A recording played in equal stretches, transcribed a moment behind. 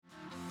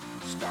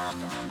stop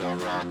the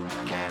rock,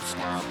 can't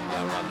stop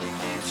the rock, you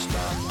can't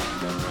stop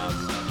the rock.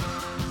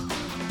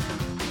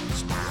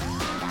 Stop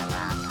the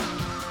rock.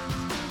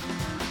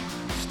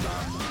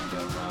 Stop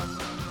the rock.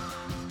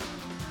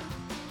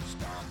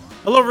 Stop.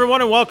 Hello,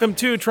 everyone, and welcome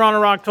to Toronto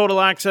Rock Total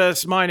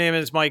Access. My name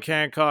is Mike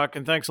Hancock,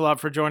 and thanks a lot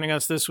for joining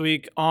us this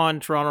week on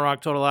Toronto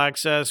Rock Total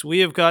Access. We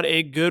have got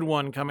a good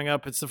one coming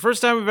up. It's the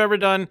first time we've ever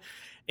done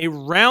a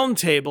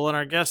roundtable, and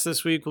our guest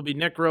this week will be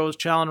Nick Rose,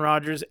 Challen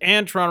Rogers,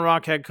 and Toronto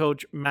Rock head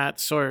coach Matt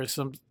Sawyer.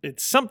 So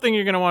it's something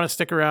you're going to want to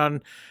stick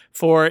around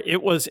for.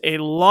 It was a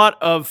lot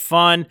of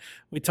fun.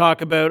 We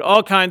talk about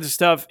all kinds of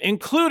stuff,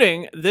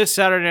 including this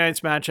Saturday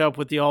night's matchup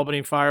with the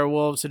Albany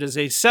Firewolves. It is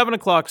a 7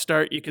 o'clock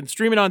start. You can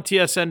stream it on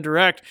TSN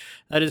Direct.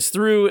 That is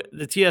through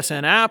the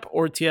TSN app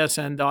or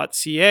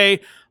tsn.ca.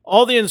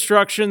 All the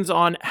instructions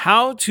on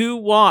how to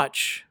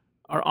watch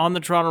are on the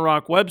Toronto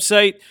Rock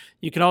website.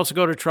 You can also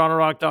go to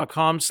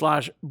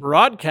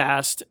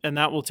torontorock.com/broadcast, and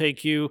that will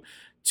take you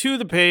to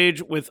the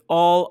page with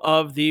all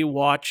of the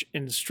watch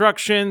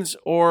instructions,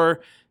 or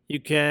you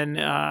can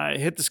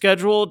hit the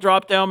schedule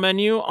drop-down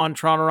menu on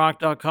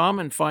torontorock.com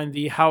and find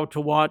the how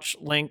to watch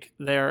link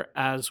there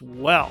as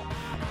well.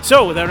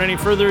 So without any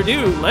further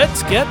ado,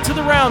 let's get to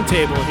the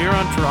roundtable here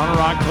on Toronto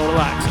Rock Total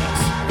Access.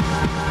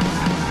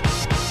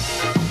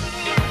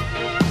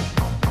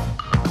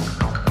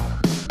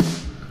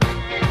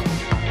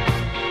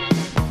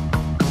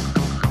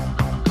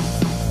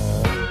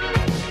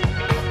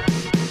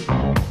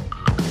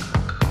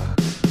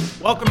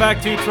 Welcome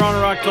back to Toronto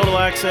Rock Total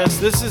Access.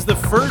 This is the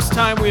first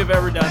time we have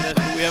ever done this,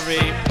 but we have a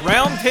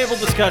roundtable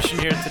discussion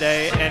here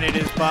today, and it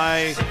is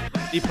by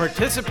the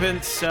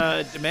participants'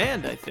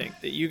 demand, I think,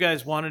 that you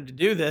guys wanted to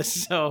do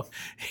this. So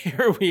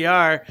here we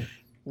are.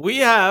 We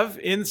have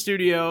in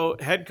studio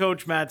head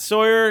coach Matt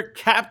Sawyer,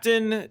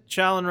 captain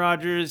Challen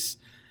Rogers,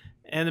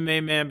 and the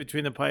main man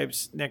between the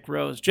pipes, Nick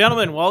Rose.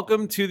 Gentlemen,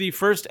 welcome to the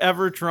first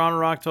ever Toronto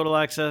Rock Total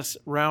Access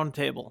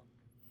roundtable.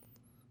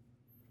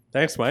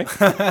 Thanks, Mike.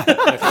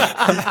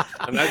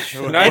 I'm not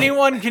sure.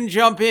 Anyone can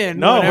jump in.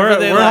 No, we're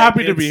like.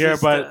 happy to be It's here,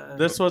 just, but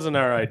this wasn't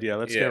our idea.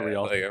 Let's get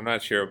real. Like, I'm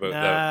not sure about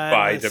the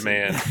by listen.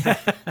 demand.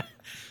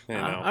 You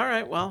know. All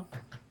right, well,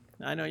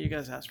 I know you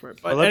guys asked for it,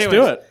 but Well, let's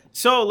anyways, do it.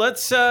 So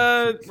let's.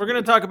 We're going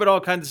to talk about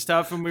all kinds of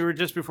stuff, and we were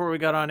just before we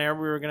got on air,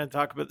 we were going to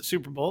talk about the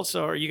Super Bowl.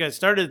 So, or you guys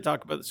started to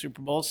talk about the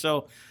Super Bowl.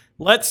 So,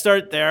 let's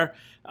start there.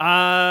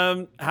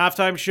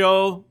 Halftime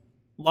show,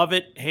 love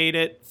it, hate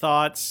it,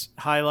 thoughts,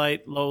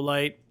 highlight, low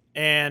light,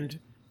 and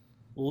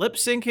lip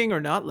syncing or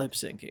not lip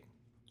syncing?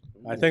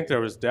 I think there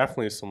was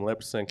definitely some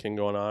lip syncing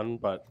going on,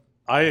 but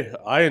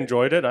I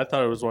enjoyed it. I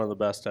thought it was one of the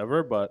best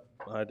ever, but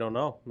I don't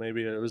know.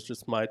 Maybe it was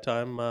just my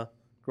time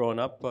growing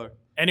up. But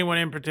Anyone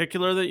in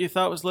particular that you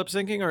thought was lip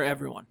syncing, or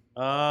everyone?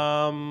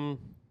 I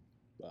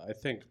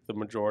think the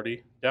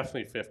majority,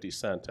 definitely 50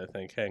 Cent, I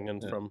think,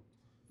 hanging from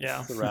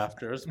Yeah. the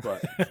rafters.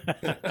 But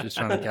Just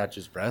trying to catch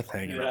his breath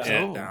hanging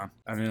upside down.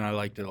 I mean, I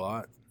liked it a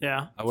lot.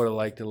 Yeah. I would have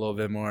liked a little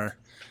bit more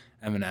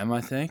Eminem, I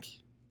think.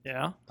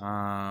 Yeah.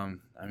 I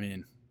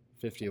mean,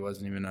 50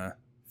 wasn't even a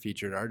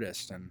featured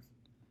artist, and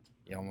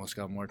he almost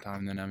got more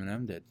time than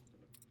Eminem did.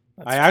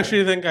 I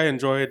actually think I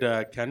enjoyed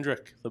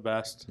Kendrick the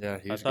best. Yeah,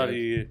 I thought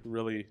he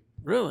really,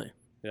 Really?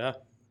 yeah.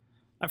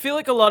 I feel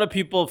like a lot of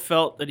people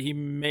felt that he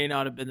may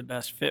not have been the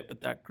best fit with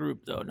that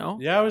group, though, no?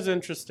 Yeah, it was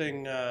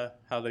interesting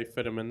how they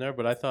fit him in there,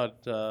 but I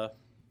thought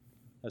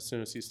as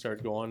soon as he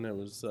started going, it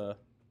was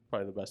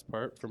probably the best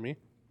part for me.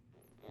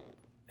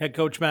 Head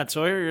coach Matt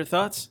Sawyer, your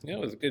thoughts? Yeah, it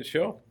was a good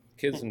show.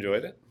 Kids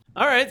enjoyed it.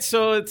 All right,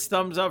 so it's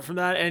thumbs up from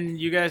that. And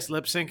you guys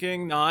lip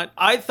syncing, not?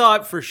 I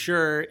thought for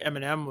sure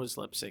Eminem was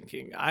lip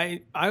syncing.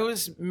 I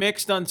was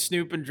mixed on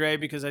Snoop and Dre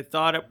because I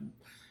thought at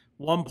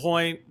one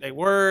point they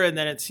were, and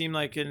then it seemed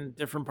like in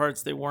different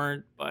parts they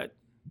weren't. But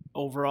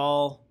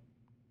overall,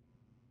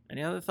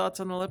 any other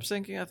thoughts on the lip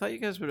syncing? I thought you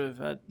guys would have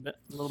had a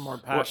little more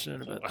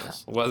passionate about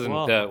this.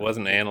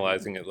 Wasn't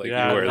analyzing it like you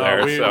were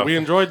no, there. we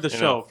enjoyed the you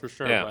show know, for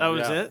sure. yeah. but That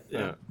was yeah. it?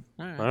 Yeah.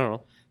 All right. I don't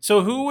know.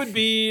 So who would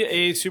be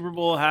a Super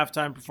Bowl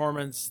halftime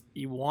performance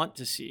you want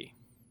to see?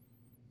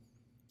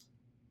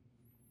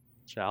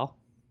 Shall?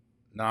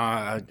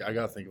 Nah, I got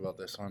to think about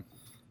this one.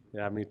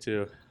 Yeah, me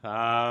too.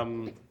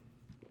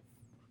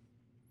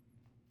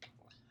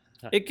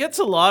 It gets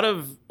a lot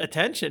of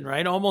attention,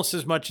 right? Almost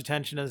as much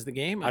attention as the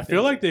game. I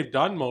feel like they've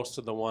done most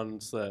of the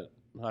ones that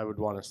I would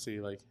want to see.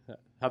 Like,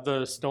 have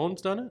the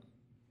Stones done it?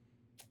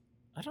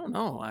 I don't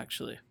know,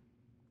 actually.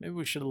 Maybe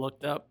we should have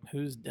looked up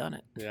who's done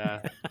it.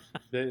 Yeah.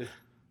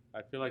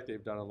 I feel like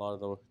they've done a lot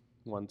of the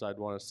ones I'd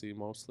want to see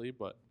mostly,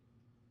 but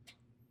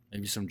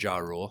Maybe some Ja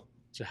Rule.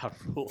 Ja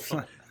Rule.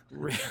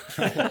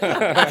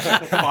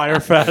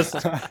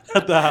 Firefest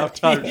at the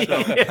halftime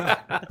show.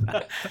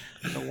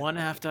 The one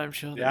halftime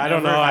show. That Yeah, I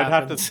don't know. never I'd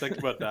have to happens. think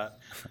about that.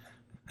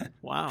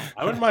 Wow.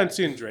 I wouldn't mind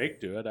seeing Drake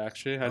do it,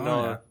 actually. I Oh,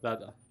 know yeah.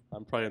 that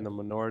I'm probably in the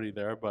minority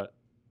there, but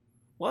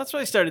Well, that's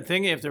why I started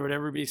thinking if there would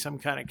ever be some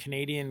kind of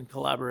Canadian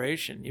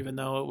collaboration, even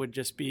though it would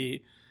just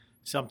be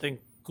something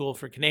cool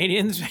for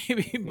Canadians,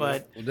 maybe.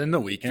 But Well, didn't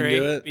The Weeknd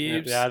Drake, do it?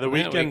 Biebs. yeah, the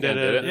Yeah, Weeknd did Weeknd did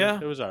it. it. Yeah.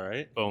 It was all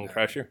right. Bone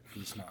Crusher.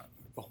 He's not.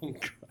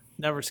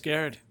 Never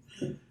scared.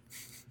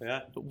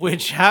 Yeah.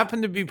 Which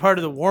happened to be part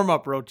of the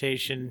warm-up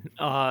rotation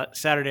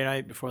Saturday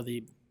night before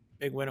the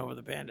big win over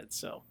the Bandits.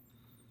 So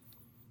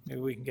maybe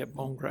we can get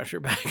Bone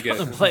Crusher back on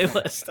the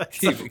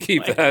playlist.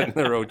 Keep that in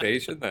the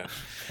rotation then.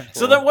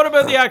 So then what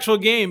about the actual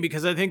game?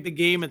 Because I think the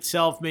game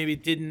itself maybe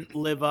didn't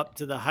live up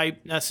to the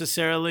hype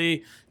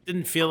necessarily.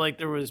 Didn't feel like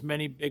there was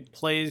many big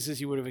plays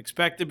as you would have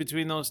expected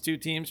between those two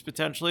teams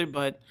potentially.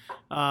 But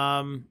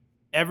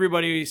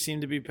everybody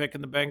seemed to be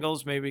picking the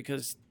Bengals, maybe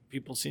because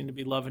people seem to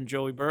be loving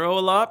Joey Burrow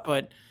a lot.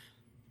 But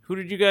who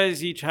did you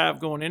guys each have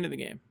going into the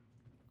game?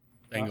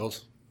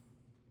 Bengals.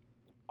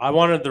 I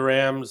wanted the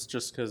Rams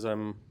just because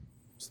I'm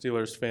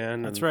Steelers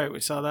fan. That's right. We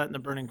saw that in the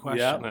burning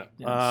question. Yeah.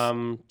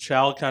 Yes.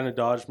 Chal kind of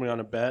dodged me on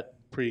a bet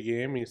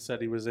pre-game. He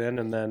said he was in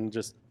and then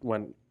just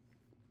went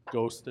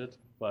ghosted.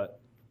 But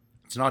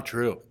It's not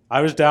true. I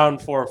was down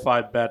 4 or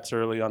 5 bets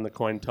early on the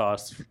coin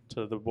toss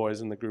to the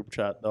boys in the group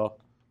chat, though.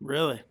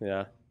 Really?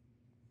 Yeah.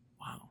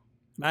 Wow.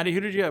 Maddie, who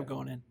did you have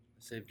going in?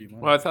 Saved you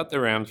money. Well, I thought the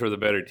Rams were the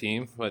better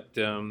team, but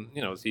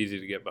it's easy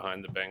to get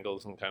behind the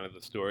Bengals and kind of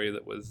the story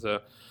that was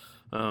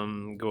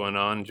going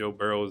on. Joe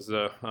Burrow's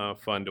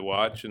fun to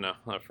watch and a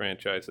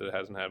franchise that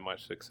hasn't had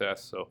much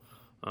success. So,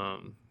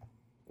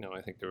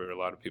 I think there were a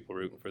lot of people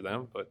rooting for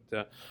them. But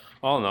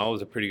all in all, it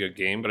was a pretty good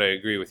game. But I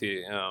agree with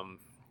you.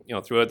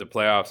 Throughout the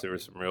playoffs, there were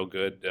some real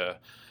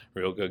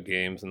good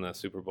games, and the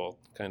Super Bowl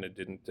kind of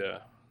didn't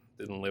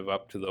live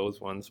up to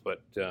those ones.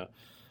 But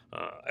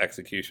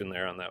execution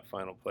there on that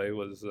final play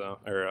was,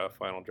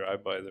 final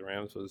drive by the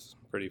Rams was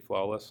pretty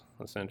flawless.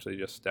 Essentially,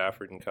 just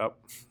Stafford and Kupp.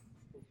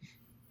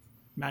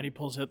 Maddie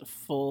pulls out the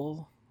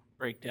full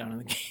breakdown of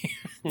the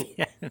game.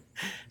 Yeah.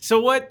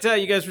 So what,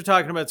 you guys were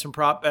talking about some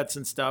prop bets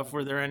and stuff.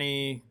 Were there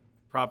any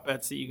prop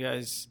bets that you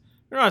guys,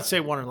 I don't want to say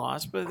won or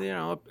lost, but,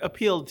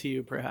 appealed to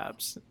you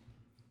perhaps?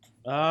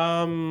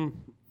 No,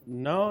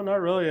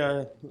 not really.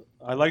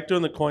 I like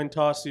doing the coin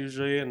toss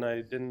usually,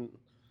 and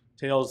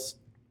tails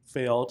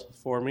failed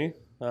for me.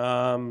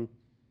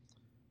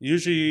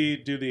 Usually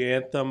do the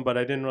anthem, but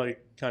I didn't really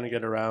kind of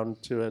get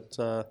around to it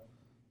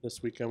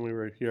this weekend. We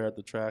were here at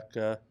the track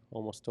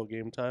almost till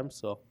game time,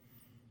 so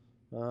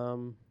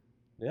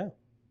yeah.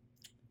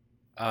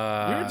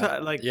 You were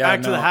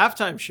back to the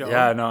halftime show.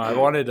 Yeah, no, I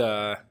wanted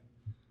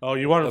Oh,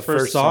 you wanted the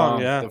first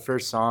song, yeah. The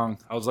first song.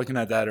 I was looking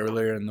at that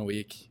earlier in the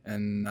week,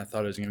 and I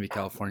thought it was going to be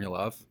California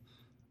Love.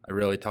 I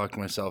really talked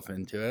myself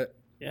into it.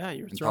 Yeah,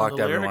 you were And throwing talked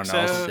the everyone lyrics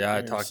else. out. Yeah, I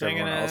You were talked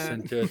everyone singing else it.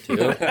 into it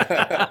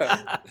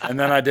too. And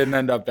then I didn't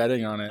end up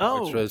betting on it,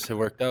 Oh. which it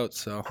worked out.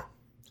 So,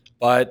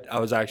 but I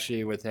was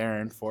actually with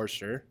Aaron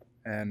Forster,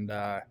 and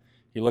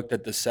he looked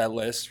at the set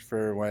list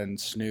for when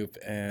Snoop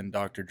and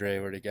Dr. Dre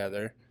were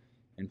together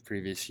in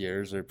previous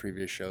years or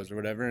previous shows or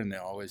whatever, and they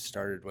always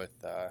started with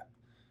the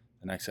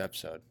next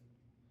episode.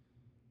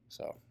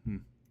 So,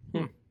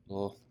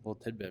 little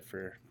tidbit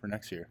for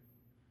next year.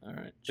 All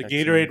right. The Check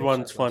Gatorade some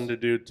one's set fun list. to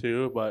do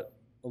too, but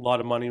a lot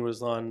of money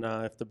was on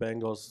if the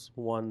Bengals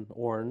won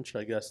orange.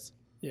 I guess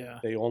Yeah.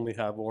 they only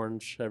have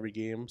orange every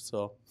game,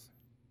 so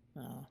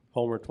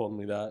Homer told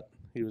me that.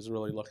 He was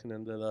really looking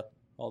into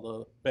all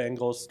the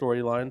Bengals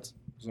storylines.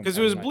 Because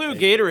it was blue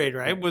Gatorade,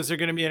 right? Was there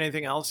going to be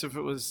anything else if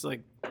it was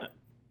like,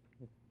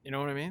 you know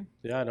what I mean?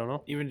 Yeah, I don't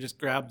know. Even just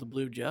grab the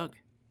blue jug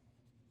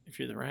if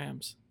you're the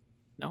Rams.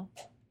 No?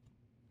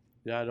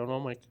 Yeah, I don't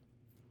know, Mike.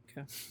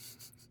 Okay.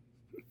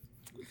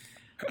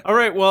 All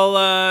right.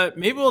 Well,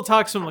 maybe we'll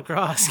talk some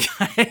lacrosse,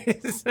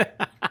 guys.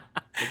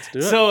 Let's do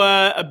it. So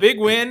a big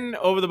win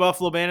over the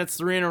Buffalo Bandits,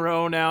 3 in a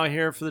row now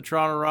here for the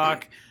Toronto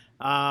Rock.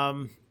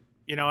 I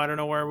don't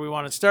know where we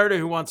want to start or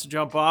who wants to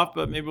jump off,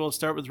 but maybe we'll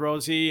start with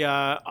Rosie.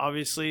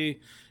 Obviously,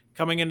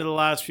 coming into the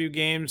last few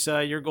games,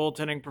 your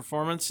goaltending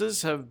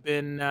performances have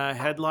been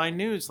headline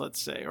news,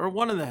 let's say, or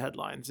one of the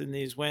headlines in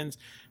these wins.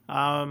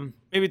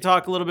 Maybe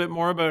talk a little bit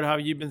more about how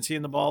you've been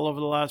seeing the ball over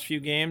the last few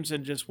games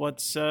and just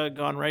what's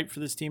gone right for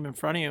this team in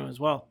front of you as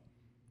well.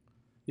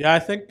 Yeah, I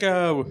think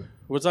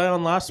was I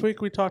on last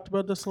week? We talked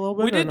about this a little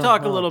bit. We or did no?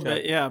 talk a Oh, little okay.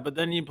 bit, yeah, but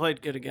then you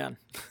played good again.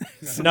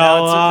 So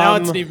No, now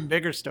it's an even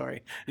bigger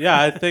story. Yeah,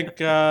 I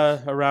think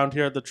around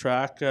here at the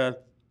track,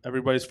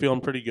 everybody's feeling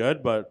pretty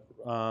good. But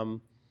a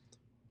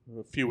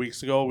few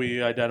weeks ago,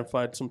 we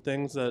identified some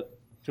things that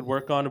could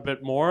work on a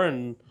bit more,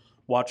 and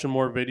watching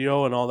more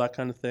video and all that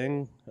kind of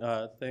things.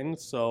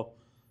 So,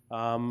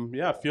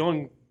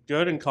 feeling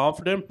good and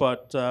confident.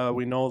 But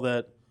we know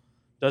that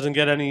doesn't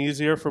get any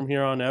easier from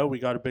here on out. We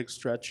got a big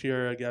stretch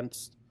here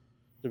against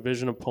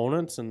division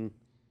opponents, and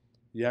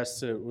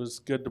yes, it was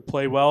good to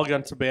play well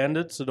against the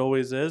Bandits. It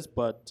always is,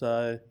 but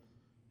I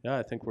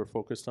think we're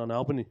focused on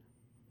Albany.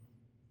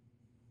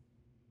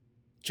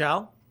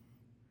 Chal,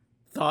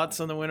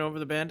 thoughts on the win over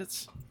the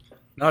Bandits?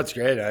 No, it's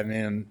great. I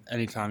mean,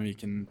 anytime you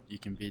can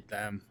beat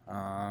them,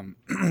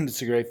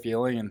 it's a great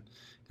feeling. And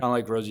kind of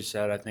like Rosie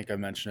said, I think I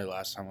mentioned it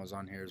last time I was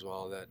on here as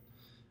well, that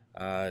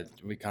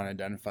we kind of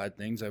identified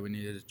things that we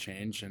needed to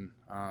change, and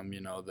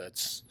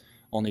that's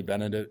only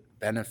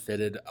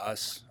benefited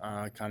us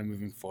kind of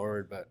moving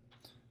forward. But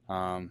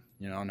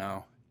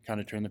now kind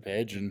of turn the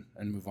page and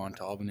move on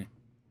to Albany.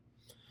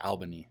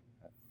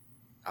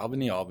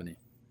 Albany.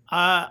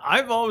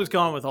 I've always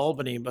gone with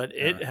Albany, but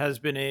it has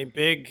been a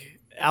big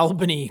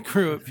Albany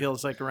crew, it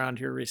feels like, around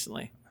here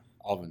recently.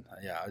 Albany.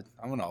 Yeah,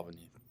 I'm an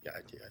Albany guy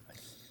too, I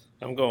think.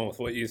 I'm going with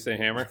what you say,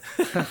 Hammer.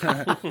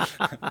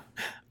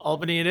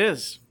 Albany it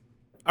is.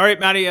 All right,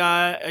 Matty,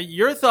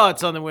 your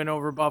thoughts on the win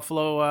over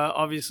Buffalo?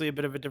 Obviously a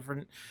bit of a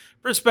different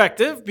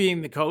perspective,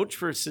 being the coach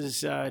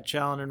versus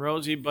Challen and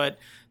Rosie, but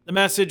the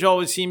message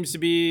always seems to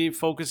be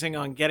focusing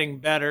on getting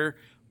better.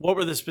 What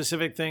were the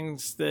specific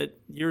things that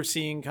you're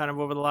seeing kind of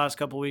over the last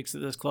couple of weeks that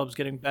this club's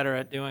getting better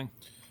at doing?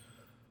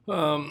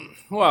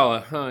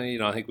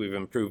 I think we've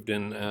improved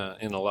in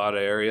a lot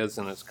of areas,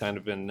 and it's kind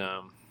of been,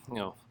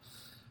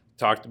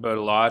 talked about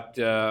a lot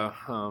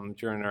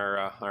during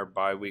our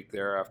bye week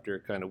there after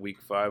kind of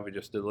week 5. We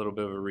just did a little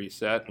bit of a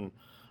reset, and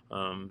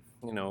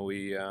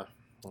we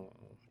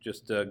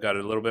just got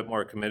a little bit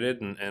more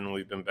committed, and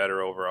we've been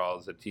better overall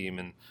as a team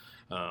and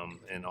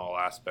in all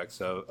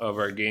aspects of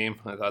our game.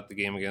 I thought the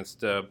game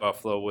against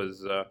Buffalo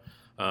was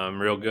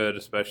real good,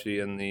 especially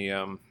in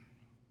the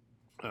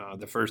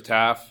first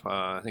half.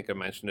 I think I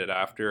mentioned it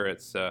after.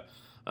 It's kind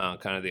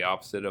of the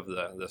opposite of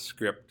the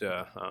script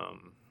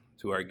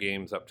to our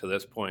games up to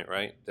this point,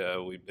 right?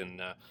 We've been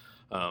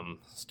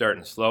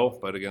starting slow,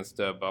 but against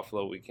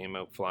Buffalo, we came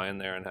out flying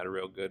there and had a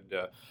real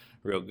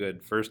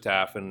good first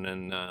half, and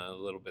then a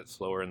little bit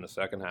slower in the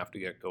second half to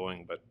get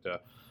going. But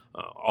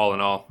all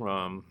in all,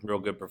 real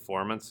good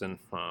performance, and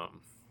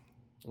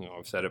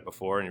I've said it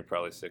before, and you're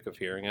probably sick of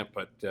hearing it,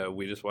 but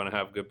we just want to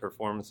have good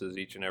performances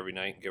each and every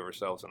night and give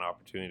ourselves an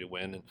opportunity to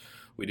win, and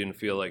we didn't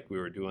feel like we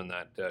were doing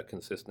that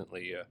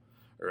consistently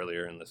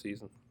earlier in the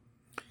season.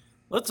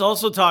 Let's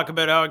also talk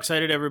about how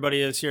excited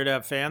everybody is here to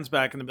have fans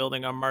back in the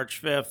building on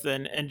March 5th,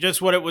 and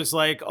just what it was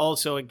like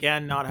also,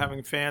 again, not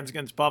having fans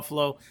against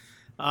Buffalo.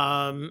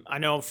 I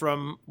know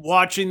from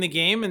watching the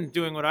game and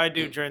doing what I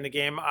do during the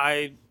game,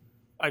 I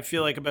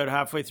feel like about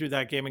halfway through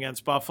that game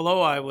against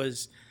Buffalo, I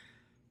was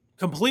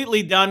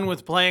completely done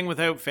with playing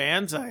without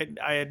fans.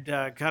 I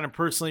had kind of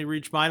personally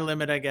reached my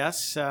limit, I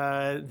guess,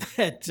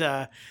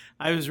 that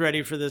I was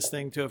ready for this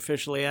thing to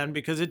officially end,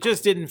 because it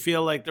just didn't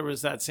feel like there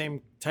was that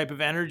same type of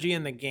energy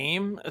in the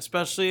game,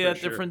 especially at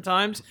different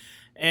times.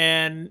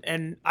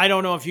 And I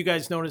don't know if you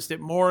guys noticed it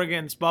more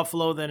against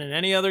Buffalo than in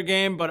any other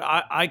game, but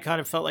I kind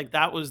of felt like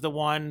that was the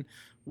one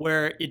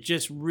where it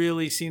just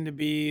really seemed to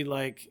be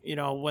like,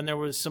 when there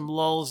was some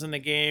lulls in the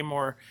game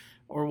or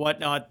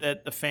whatnot,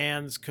 that the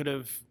fans could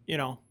have,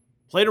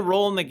 played a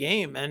role in the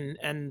game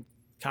and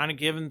kind of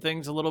given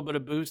things a little bit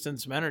of boost and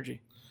some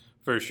energy.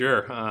 For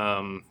sure.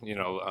 I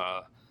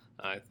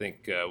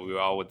think we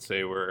all would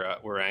say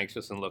we're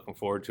anxious and looking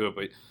forward to it,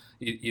 but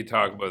you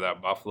talk about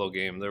that Buffalo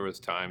game. There was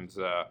times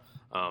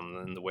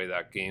in the way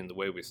that game, the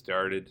way we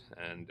started,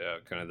 and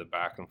kind of the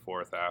back and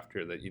forth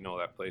after that.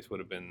 That place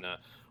would have been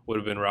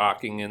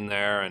rocking in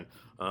there, and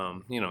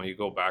you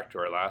go back to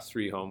our last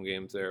 3 home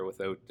games there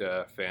without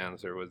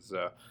fans. There was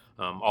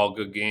all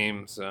good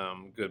games,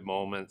 good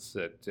moments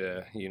that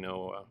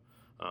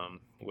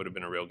would have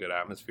been a real good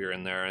atmosphere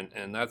in there,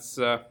 and that's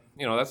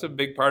that's a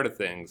big part of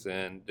things,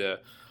 and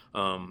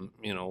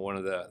one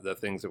of the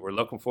things that we're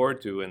looking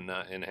forward to in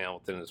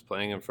Hamilton is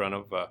playing in front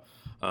of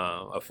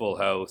a full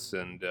house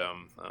and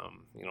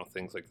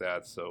things like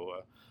that.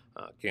 So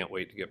can't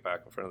wait to get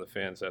back in front of the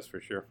fans. That's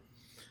for sure.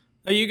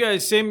 Now, you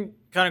guys, same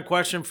kind of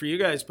question for you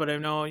guys, but I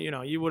know,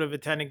 you would have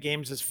attended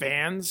games as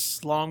fans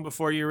long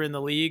before you were in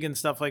the league and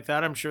stuff like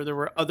that. I'm sure there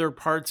were other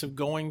parts of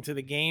going to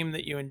the game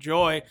that you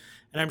enjoy.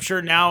 And I'm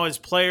sure now as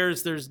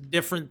players, there's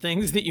different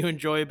things that you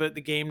enjoy about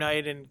the game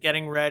night and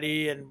getting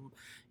ready, and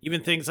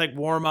even things like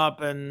warm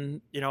up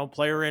and,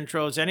 player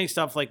intros, any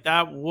stuff like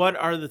that. What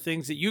are the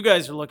things that you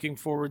guys are looking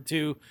forward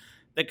to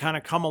that kind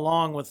of come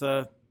along with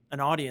an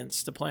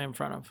audience to play in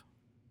front of?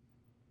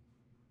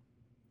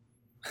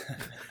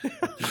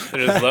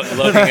 Just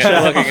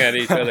looking at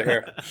each other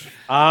here.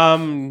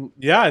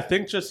 I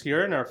think just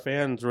hearing our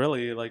fans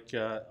really, like,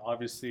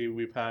 obviously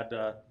we've had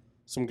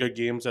some good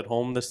games at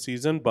home this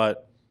season,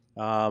 but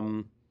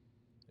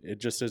it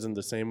just isn't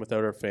the same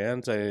without our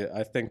fans.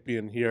 I think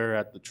being here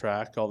at the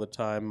track all the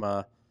time,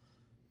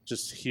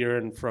 just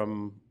hearing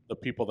from the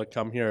people that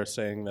come here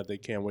saying that they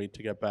can't wait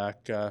to get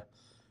back,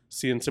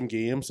 seeing some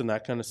games and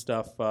that kind of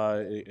stuff,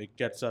 it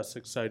gets us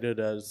excited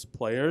as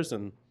players.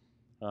 And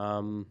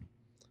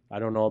I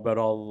don't know about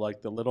all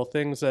like the little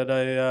things that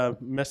I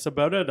miss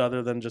about it,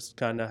 other than just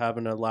kind of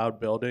having a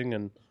loud building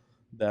and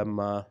them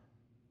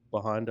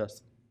behind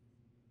us.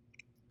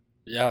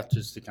 Yeah,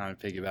 just to kind of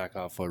piggyback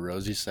off what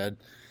Rosie said,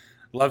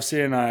 love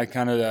seeing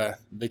kind of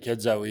the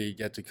kids that we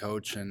get to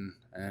coach and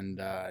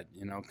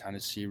kind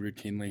of see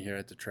routinely here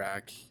at the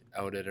track,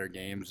 out at our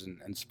games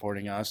and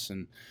supporting us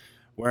and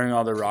wearing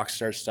all the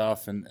Rockstar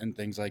stuff and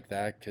things like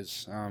that,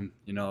 because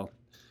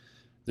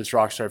this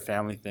Rockstar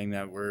family thing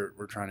that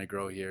we're trying to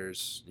grow here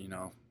is,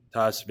 to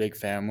us, a big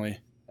family,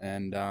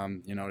 and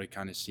to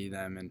kind of see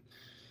them and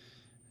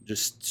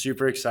just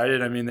super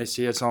excited. I mean, they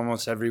see us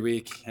almost every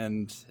week,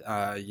 and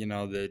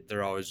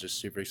they're always just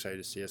super excited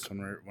to see us when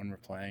we're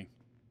playing.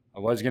 I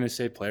was going to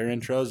say player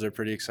intros. They're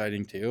pretty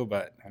exciting too,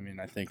 but I mean,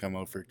 I think I'm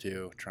 0 for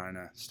 2 trying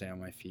to stay on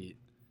my feet.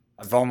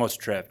 I've almost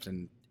tripped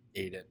and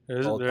ate it.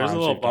 There's a Both times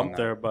little we've done bump that.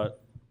 there,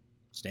 but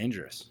It's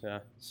dangerous. yeah.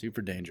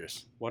 Super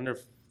dangerous. Wonder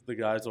if the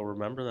guys will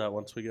remember that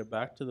once we get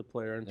back to the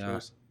player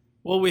intros.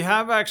 Well, we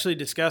have actually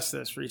discussed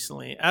this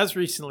recently as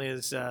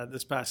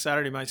this past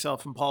Saturday,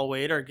 myself and Paul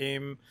Wade, our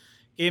game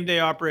day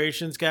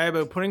operations guy,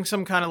 about putting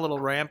some kind of little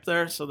ramp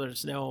there so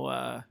there's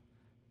no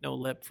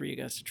lip for you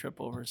guys to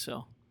trip over.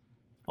 So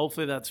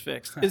hopefully that's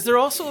fixed. Is there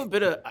also a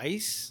bit of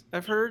ice,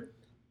 I've heard,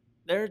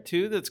 there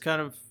too, that's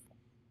kind of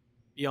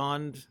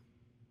beyond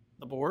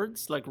the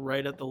boards, like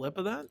right at the lip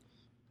of that?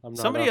 I'm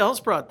not Somebody up-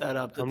 else brought that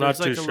up, that I'm there's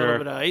not like too a little sure.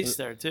 bit of ice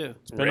there too.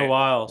 It's been a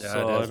while, Yeah,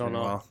 so it I has don't been a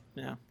know. while.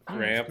 Yeah.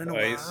 Ramp,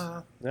 ice.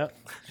 Yeah.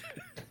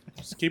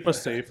 Just keep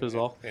us safe is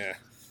all. Yeah.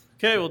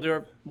 Okay, we'll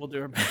do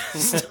our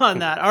best on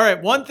that. All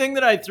right, one thing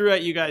that I threw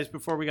at you guys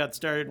before we got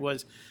started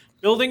was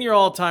building your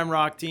all-time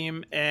rock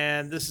team,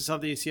 and this is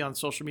something you see on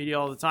social media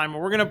all the time.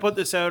 And we're going to put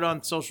this out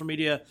on social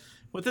media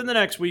within the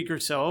next week or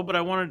so, but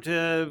I wanted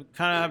to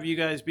kind of have you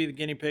guys be the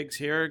guinea pigs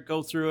here,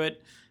 go through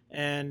it,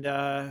 and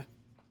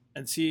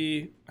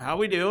see how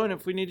we do, and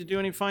if we need to do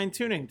any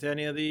fine-tuning to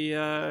any of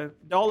the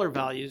dollar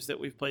values that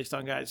we've placed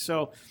on guys.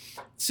 So,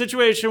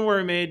 situation where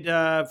we made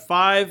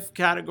 5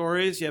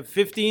 categories. You have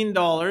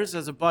 $15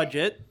 as a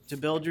budget to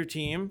build your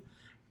team.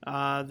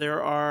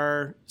 There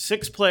are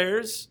 6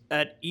 players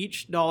at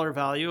each dollar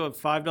value of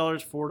 $5,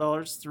 $4,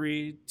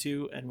 $3,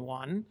 $2, and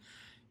 $1.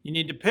 You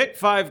need to pick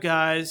 5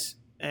 guys,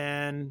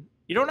 and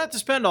you don't have to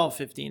spend all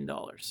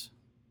 $15.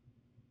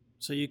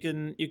 So you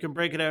can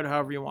break it out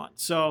however you want.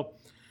 So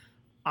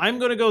I'm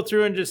going to go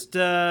through and just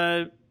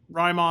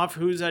rhyme off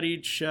who's at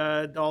each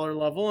dollar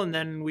level, and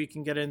then we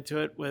can get into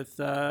it with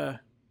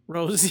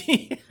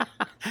Rosie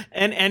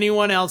and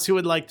anyone else who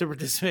would like to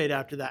participate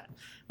after that.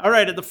 All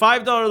right, at the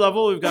 $5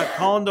 level, we've got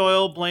Colin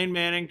Doyle, Blaine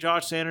Manning,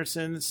 Josh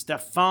Sanderson,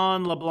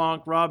 Stefan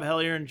LeBlanc, Rob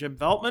Hellier, and Jim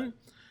Veltman.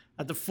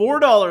 At the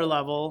 $4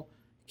 level,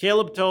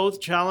 Caleb Toth,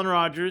 Challen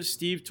Rogers,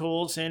 Steve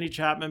Toll, Sandy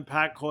Chapman,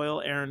 Pat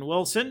Coyle, Aaron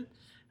Wilson.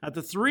 At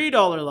the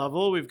 $3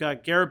 level, we've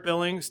got Garrett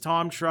Billings,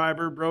 Tom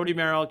Schreiber, Brody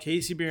Merrill,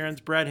 Casey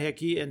Behrens, Brett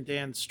Hickey, and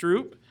Dan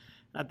Stroop.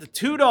 At the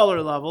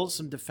 $2 level,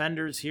 some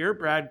defenders here: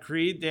 Brad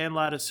Creed, Dan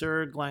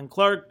Ladisseur, Glenn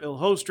Clark, Bill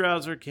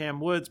Hostrauser,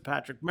 Cam Woods,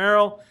 Patrick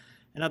Merrill.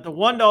 And at the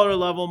 $1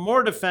 level,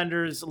 more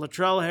defenders: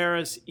 Latrell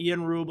Harris,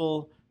 Ian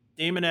Rubel,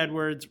 Damon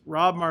Edwards,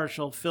 Rob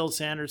Marshall, Phil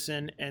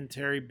Sanderson, and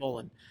Terry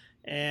Bullen.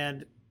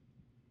 And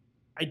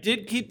I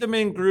did keep them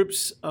in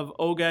groups of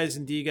O guys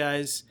and D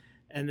guys,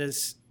 and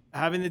this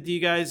having the D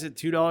guys at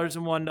 $2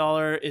 and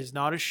 $1 is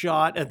not a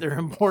shot at their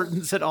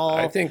importance at all.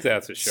 I think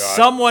that's a shot.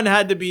 Someone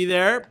had to be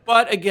there,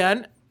 but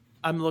again,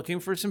 I'm looking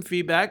for some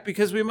feedback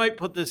because we might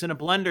put this in a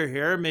blender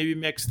here, maybe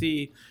mix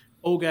the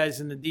O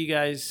guys and the D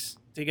guys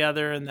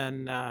together, and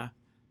then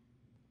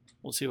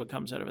we'll see what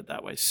comes out of it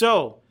that way.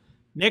 So,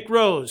 Nick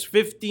Rose,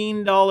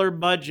 $15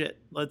 budget.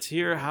 Let's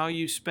hear how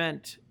you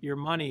spent your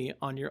money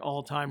on your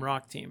all-time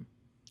rock team.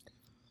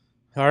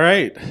 All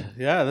right.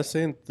 Yeah, this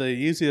ain't the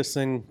easiest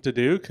thing to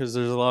do because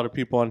there's a lot of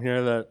people on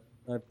here that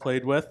I've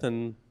played with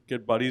and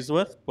good buddies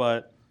with.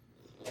 But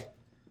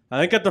I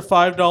think at the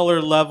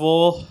 $5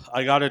 level,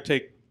 I got to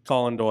take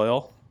Colin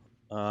Doyle.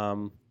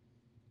 Love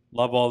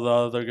all the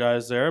other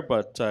guys there,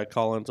 but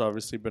Colin's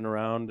obviously been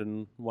around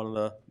and one of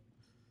the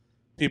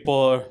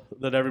people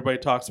that everybody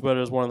talks about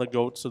as one of the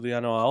GOATs of the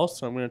NLL,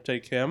 so I'm going to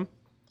take him.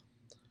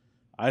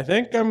 I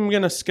think I'm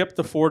going to skip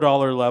the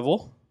 $4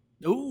 level.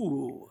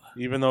 Ooh.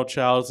 Even though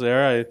Chow's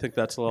there, I think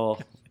that's a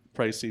little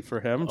pricey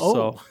for him.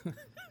 Oh. So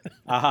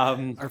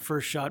Our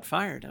first shot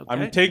fired. Okay.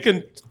 I'm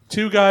taking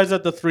 2 guys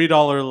at the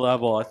 $3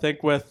 level. I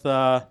think with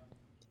the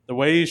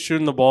way he's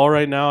shooting the ball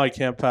right now, I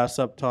can't pass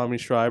up Tommy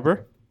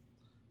Schreiber.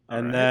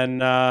 And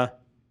then,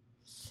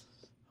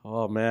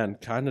 oh man,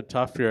 kind of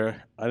tough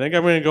here. I think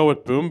I'm going to go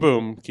with Boom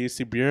Boom,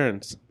 Casey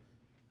Behrens.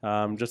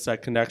 Just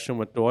that connection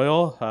with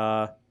Doyle,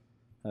 I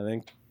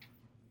think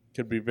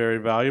could be very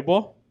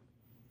valuable.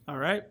 All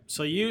right.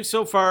 So you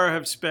so far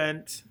have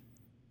spent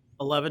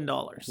 $11.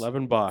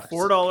 $11.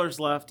 $4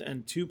 left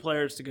and 2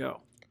 players to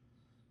go.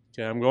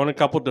 Okay, I'm going a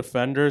couple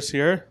defenders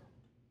here.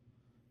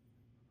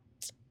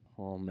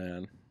 Oh,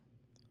 man.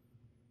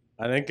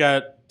 I think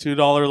at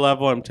 $2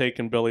 level, I'm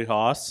taking Billy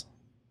Haas.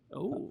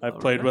 Oh, I've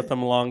played with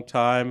him a long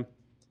time.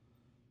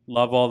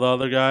 Love all the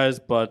other guys,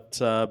 but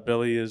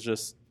Billy is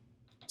just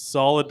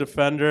solid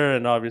defender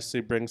and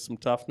obviously brings some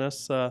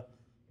toughness to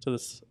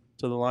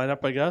the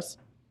lineup, I guess.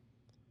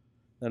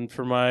 And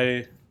for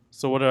my,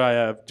 so what do I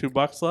have?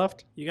 $2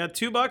 left? You got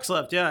 $2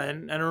 left, yeah.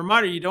 And a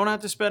reminder, you don't have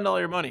to spend all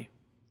your money.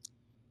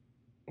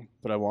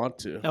 But I want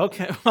to.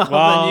 Okay.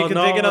 Well, then you can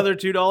take another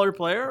 $2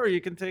 player, or you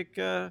can take.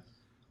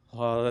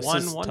 Oh, this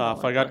is one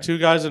tough. dollar I got 2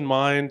 guys in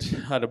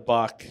mind at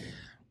 $1.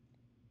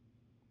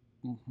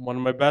 One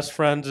of my best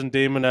friends and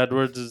Damon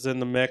Edwards is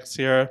in the mix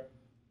here.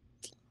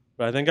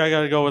 But I think I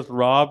got to go with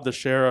Rob, the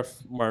Sheriff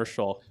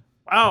Marshall.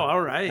 Wow.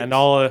 All right. And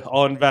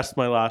I'll invest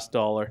my last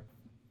 $1.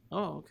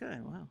 Oh, okay.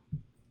 Wow.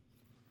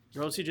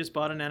 Rosie just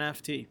bought an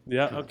NFT.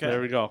 Yeah, Okay. there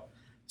we go.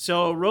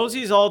 So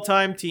Rosie's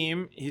all-time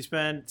team, he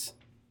spent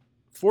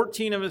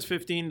 14 of his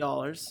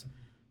 $15.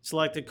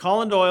 Selected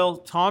Colin Doyle,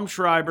 Tom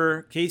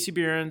Schreiber, Casey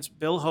Behrens,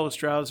 Bill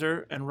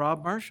Hostrauser, and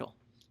Rob Marshall.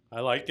 I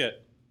like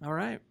it. All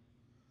right.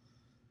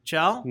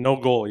 Chal? No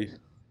goalie.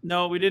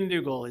 No, we didn't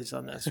do goalies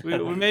on this. We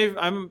may.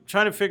 I'm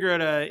trying to figure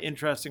out an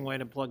interesting way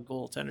to plug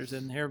goaltenders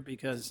in here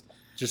because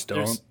Just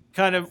there's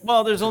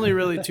don't. there's only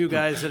really two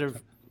guys that have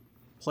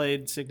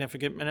played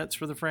significant minutes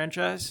for the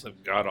franchise.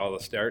 I've got all the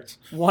starts.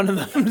 One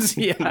of them's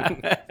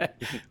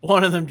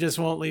one of them just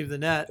won't leave the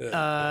net.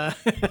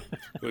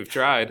 We've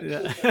tried.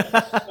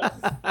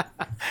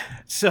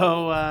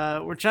 So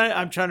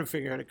I'm trying to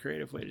figure out a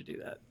creative way to do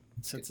that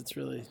since it's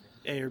really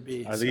A or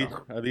B.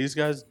 Are these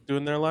guys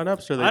doing their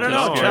lineups? Or are they I don't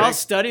know. just Chal's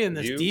studying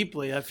this You-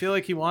 deeply. I feel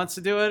like he wants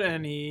to do it,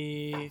 and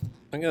he.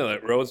 I'm going to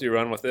let Rosie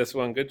run with this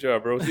one. Good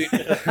job, Rosie.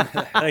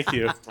 Thank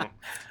you.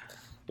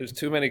 There's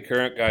too many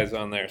current guys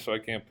on there, so I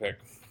can't pick.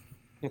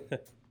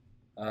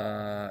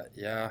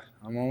 Yeah,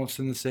 I'm almost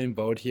in the same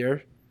boat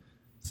here.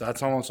 So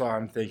that's almost why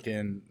I'm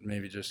thinking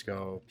maybe just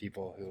go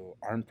people who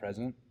aren't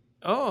present.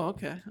 Oh,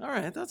 okay. All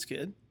right, that's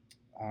good.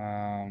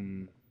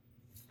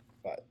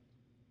 But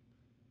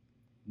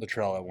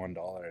Latrell at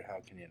 $1, how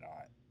can you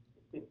not?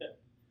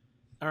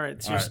 All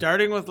right, so All you're right.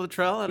 starting with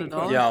Latrell at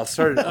 $1? Yeah, I'll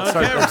start. Okay, we're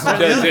start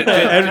starting-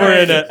 And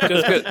we're in it.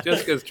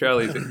 Just because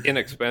Charlie's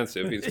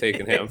inexpensive, he's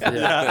taking him.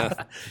 Yeah.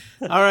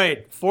 All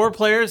right, 4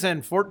 players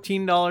and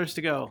 $14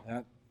 to go.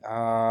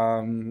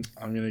 I'm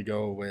gonna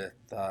go with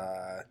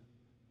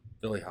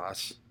Billy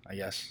Haas, I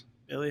guess.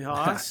 Billy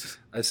Haas,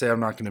 I say I'm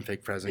not gonna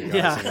pick present guys.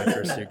 Yeah. And my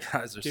first 2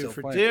 guys are 2 still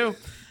for playing. 2.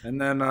 And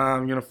then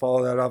I'm gonna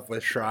follow that up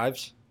with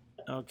Shrives,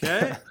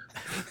 Okay.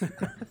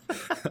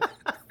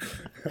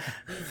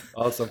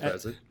 also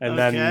present. And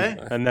Okay.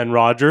 then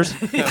Rogers.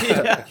 Very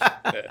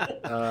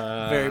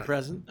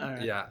present. All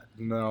right. Yeah,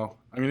 no.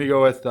 I'm gonna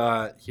go with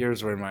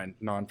here's where my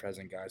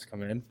non-present guys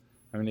come in.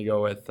 I'm gonna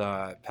go with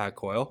Pat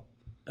Coyle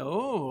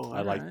Oh,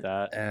 I like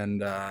that.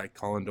 and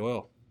Colin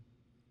Doyle.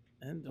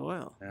 And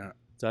Doyle. Yeah,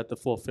 Is that the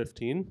full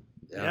 15?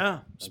 Yeah,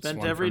 that's spent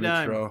one every from each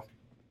dime. row.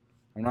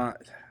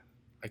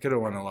 I could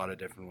have won a lot of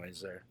different ways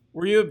there.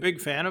 Were you a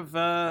big fan of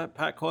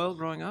Pat Coyle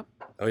growing up?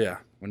 Oh yeah,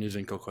 when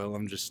using Coyle,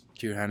 I'm just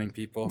Q-handing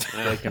people,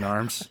 breaking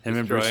arms. Him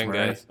and Destroying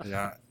Bruce Murray.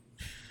 guys.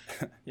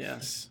 Yeah,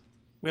 Yes.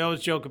 We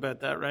always joke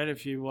about that, right?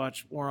 If you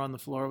watch War on the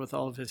Floor with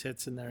all of his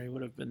hits in there, he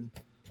would have been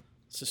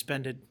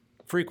suspended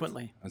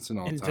frequently that's an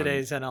in all-time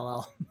today's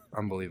NLL.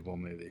 unbelievable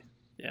movie.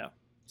 Yeah.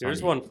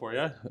 Here's one for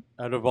you.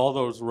 Out of all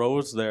those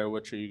rows there,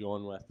 which are you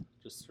going with?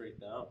 Just straight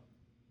down.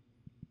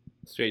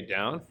 Straight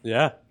down.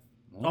 Yeah.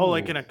 Oh,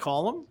 like in a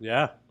column?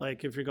 Yeah.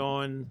 Like if you're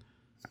going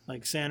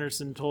like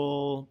Sanderson,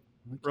 Toll,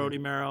 Brody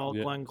Merrill,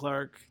 Yeah. Glenn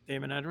Clark,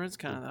 Damon Edwards,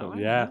 kind of that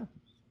way. Yeah.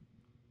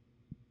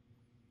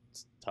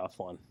 It's a tough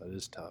one. That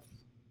is tough.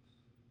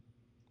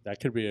 That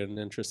could be an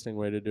interesting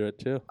way to do it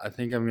too. I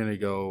think I'm gonna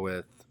go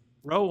with.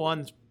 Row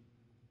one's.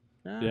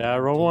 Yeah,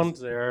 row one's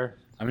there.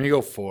 I'm gonna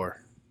go 4.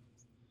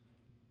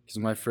 Because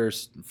my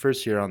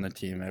first year on the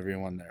team,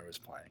 everyone there was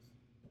playing.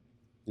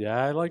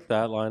 Yeah, I like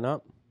that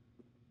lineup.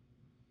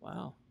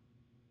 Wow.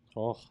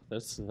 Oh,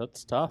 that's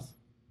tough.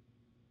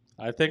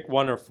 I think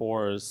 1 or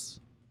 4 is.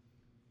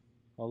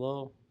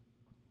 Although.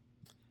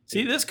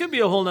 See, this could be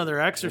a whole nother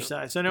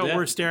exercise. I know Yeah.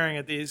 we're staring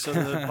at these, so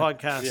the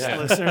podcast Yeah.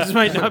 listeners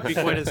might not be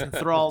quite as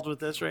enthralled with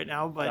this right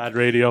now. But Bad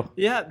radio.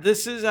 yeah,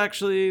 this is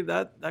actually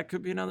that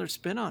could be another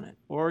spin on it.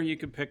 Or you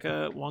could pick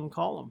a one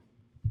column.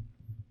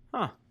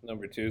 Huh.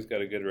 Number 2's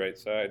got a good right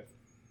side.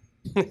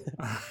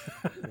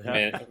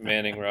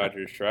 Manning,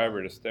 Rogers,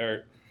 Schreiber to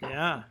start.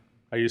 Yeah.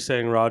 Are you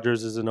saying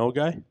Rogers is an O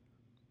guy?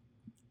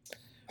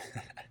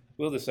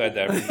 We'll decide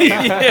that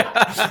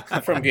Yeah.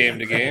 from game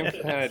to game,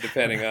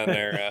 depending on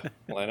their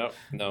lineup.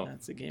 No,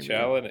 That's a game.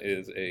 Challen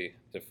is a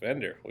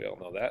defender. We all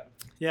know that.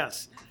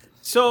 Yes.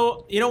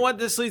 So, you know what?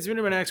 This leads me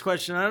to my next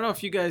question. I don't know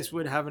if you guys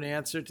would have an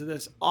answer to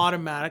this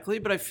automatically,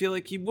 but I feel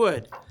like you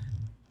would.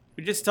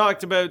 We just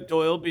talked about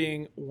Doyle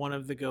being one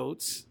of the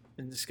GOATs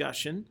in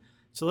discussion.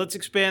 So let's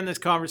expand this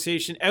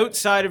conversation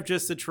outside of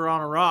just the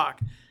Toronto Rock.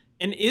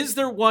 And is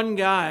there one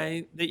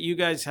guy that you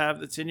guys have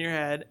that's in your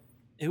head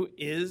who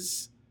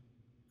is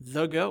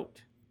the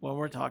GOAT when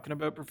we're talking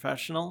about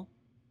professional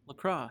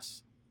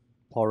lacrosse?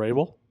 Paul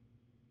Rabel?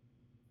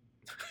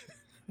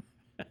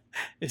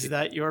 Is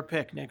that your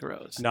pick, Nick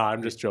Rose? No,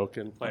 I'm just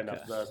joking. Playing Okay.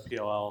 up the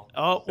PLL.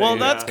 Oh, well,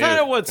 Yeah. that's kind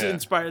of what's Yeah.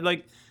 inspired.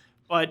 Like,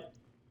 but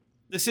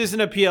this isn't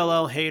a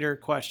PLL hater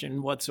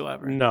question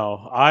whatsoever.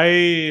 No,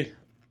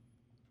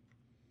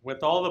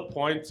 with all the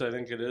points, I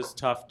think it is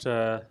tough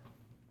to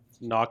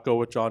not go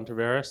with John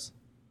Tavares.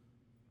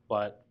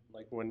 But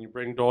like when you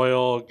bring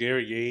Doyle,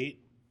 Gary Yate,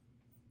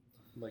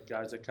 like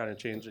guys that kind of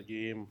change the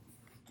game,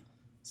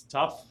 it's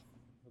tough.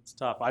 It's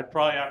tough. I'd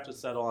probably have to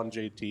settle on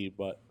JT,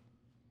 but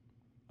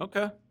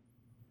Okay.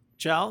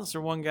 Chal, is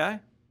there one guy?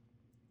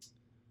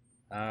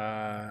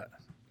 I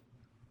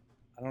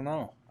don't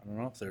know. I don't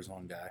know if there's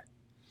one guy.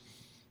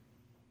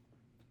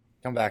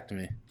 Come back to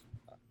me.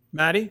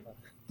 Maddie?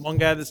 One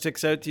guy that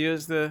sticks out to you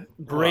as the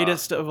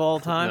greatest of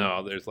all time?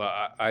 No, there's.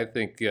 I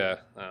think the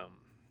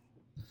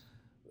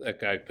that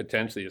guy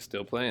potentially is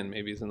still playing.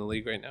 Maybe he's in the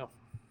league right now.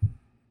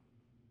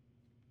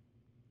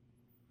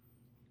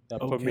 That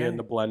put me Okay. in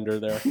the blender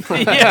there.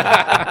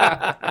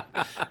 Yeah.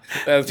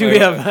 That's Do my, we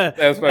have a,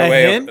 that's my a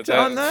way hint of,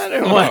 on that,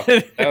 or no, what?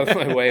 that was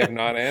my way of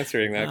not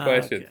answering that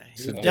question. Okay.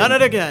 You've So, done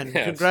it again.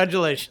 Yes.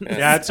 Congratulations.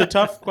 Yeah, it's a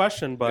tough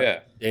question, but yeah,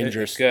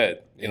 Dangerous. it's good.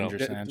 You know,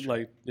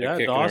 Dangerous. They're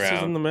kicking Doss is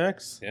around. in the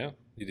mix. yeah.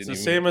 You It's the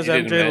same as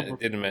MJ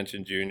Didn't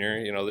mention Junior.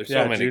 You know, there's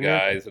Yeah, so many Junior.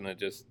 guys, and it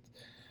just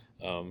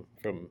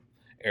from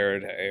era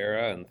to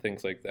era and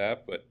things like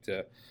that. But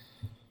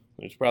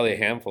there's probably a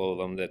handful of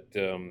them that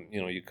you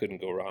know, you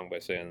couldn't go wrong by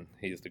saying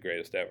he's the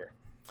greatest ever.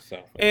 So,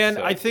 And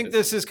it's, I think it's-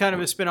 this is kind of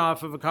a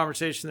spin-off of a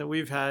conversation that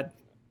we've had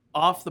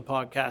off the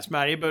podcast,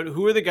 Matty, about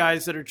who are the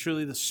guys that are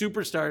truly the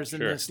superstars in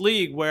Sure. this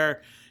league,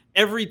 where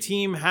every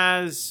team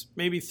has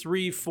maybe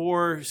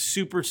 3-4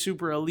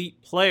 super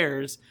elite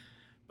players,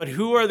 but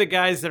who are the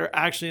guys that are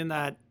actually in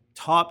that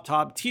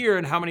top tier,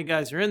 and how many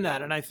guys are in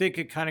that? And I think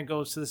it kind of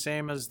goes to the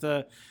same as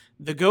the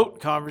GOAT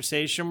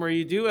conversation, where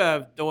you do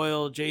have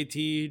Doyle,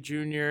 JT,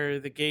 Junior,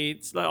 the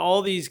Gates,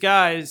 all these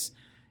guys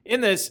in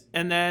this.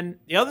 And then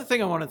the other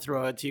thing I want to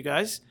throw out to you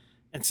guys,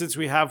 and since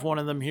we have one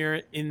of them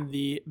here in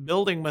the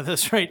building with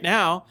us right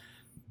now,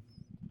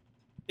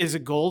 is a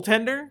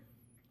goaltender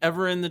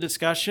ever in the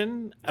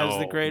discussion as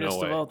the No, greatest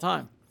no of way. all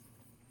time?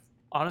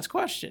 Honest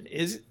question.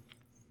 Is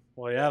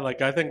Well, yeah,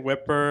 like I think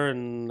Whipper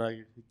and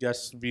I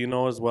guess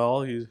Vino as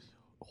well. He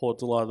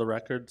holds a lot of the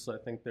records. I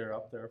think they're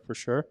up there for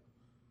sure.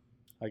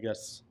 I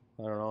guess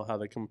I don't know how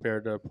they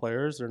compare to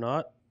players or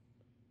not.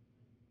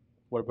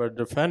 What about a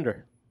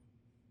defender?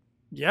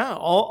 yeah,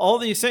 all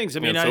these things. I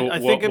mean, so I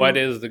think what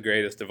is the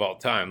greatest of all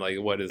time? Like,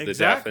 what is the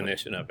Exactly.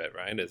 definition of it?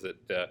 Right? Is it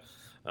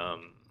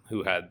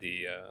who had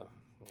the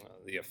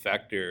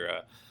effect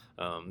or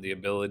the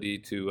ability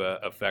to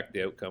affect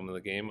the outcome of the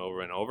game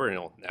over and over? You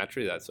know,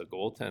 naturally, that's a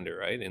goaltender,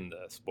 right? In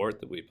the sport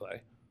that we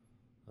play,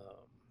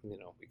 you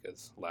know,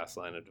 because last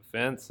line of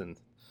defense and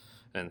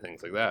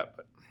things like that.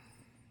 But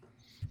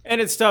And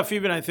it's tough,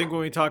 even I think,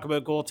 when we talk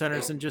about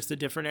goaltenders and just the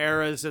different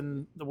eras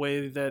and the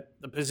way that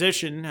the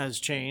position has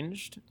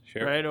changed,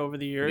 Sure. right, over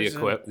the years.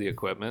 the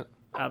equipment.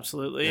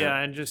 Absolutely, Yeah.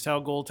 yeah. And just how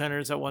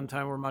goaltenders at one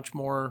time were much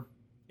more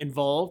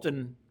involved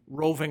and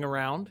roving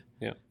around,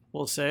 Yeah.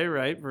 we'll say,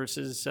 right,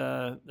 versus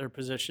their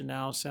position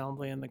now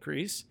soundly in the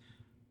crease.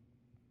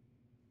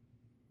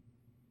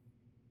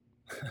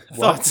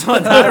 Thoughts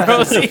on that,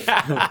 Rosie?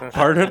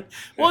 Pardon?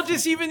 Well,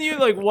 just even you,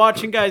 like,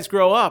 watching guys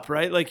grow up,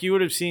 right? Like, you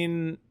would have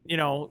seen, you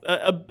know,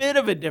 a bit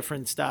of a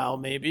different style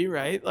maybe,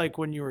 right? Like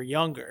when you were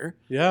younger.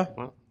 Yeah.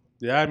 Well-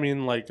 Yeah, I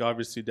mean, like,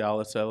 obviously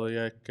Dallas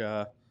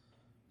Eliak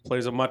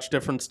plays a much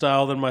different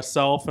style than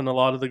myself and a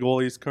lot of the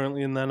goalies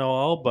currently in the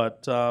NLL,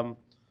 but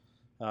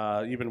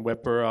even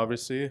Whipper,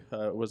 obviously,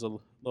 was a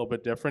little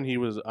bit different.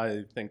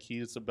 I think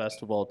he's the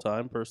best of all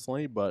time,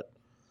 personally, but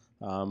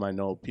I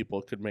know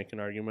people could make an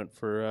argument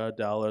for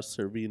Dallas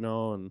or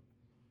Vino, and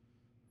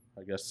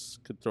I guess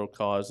could throw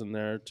Cause in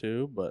there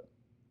too, but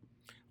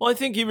Well, I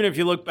think even if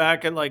you look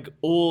back at like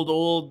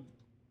old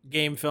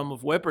game film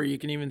of Whipper, you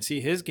can even see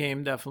his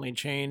game definitely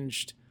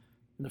changed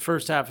in the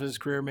first half of his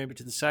career, maybe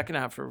to the second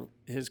half of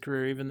his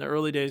career. Even the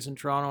early days in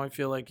Toronto, I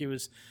feel like he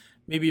was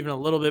maybe even a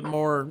little bit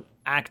more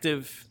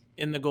active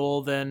in the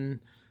goal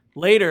than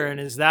later. And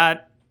is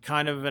that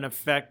kind of an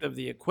effect of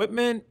the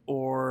equipment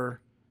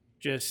or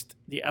just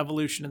the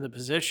evolution of the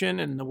position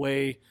and the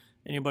way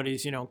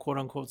anybody's, you know, quote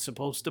unquote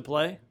supposed to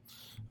play?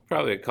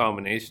 Probably a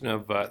combination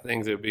of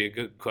things. It would be a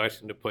good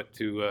question to put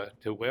to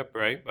Whip,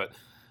 right? But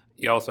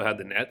you also had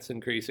the nets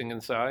increasing in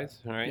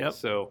size, right? Yep.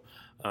 So,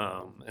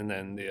 and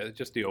then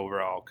just the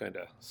overall kind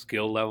of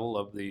skill level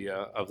of the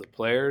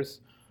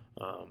players,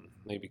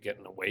 maybe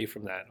getting away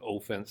from that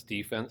offense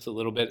defense a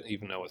little bit,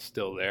 even though it's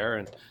still there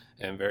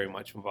and very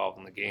much involved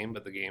in the game.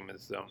 But the game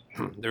is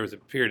there was a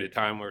period of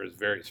time where it was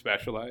very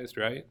specialized,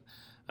 right?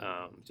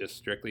 Just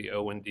strictly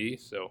O and D.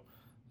 So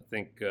I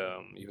think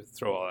you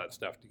throw all that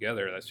stuff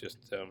together. That's just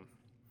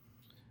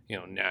you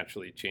know,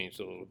 naturally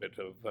changed a little bit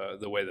of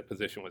the way the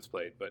position was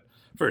played. But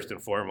first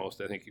and foremost,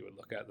 I think you would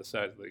look at the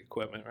size of the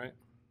equipment, right?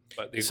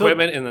 But the So-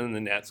 equipment and then the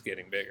net's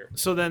getting bigger.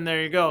 So then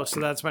there you go. So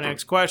that's my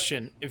next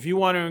question. If you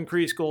want to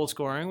increase goal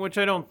scoring, which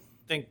I don't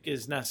think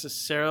is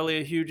necessarily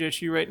a huge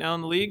issue right now in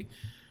the league,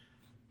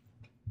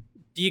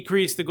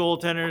 decrease the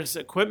goaltender's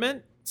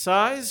equipment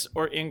size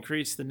or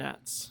increase the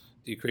nets?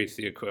 Decrease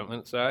the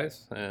equipment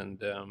size and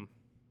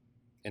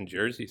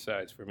jersey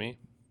size for me.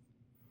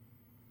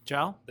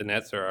 Joe? The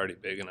nets are already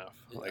big enough.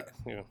 Like,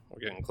 you know, we're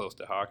getting close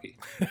to hockey.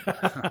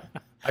 I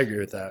agree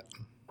with that.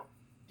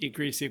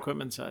 Decrease the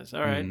equipment size.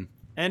 All right. Mhm.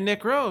 And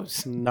Nick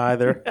Rose.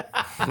 neither.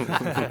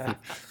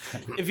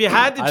 If you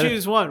had to I-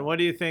 choose one, what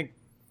do you think?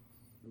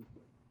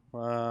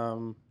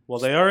 Well,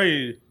 they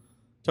already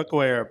took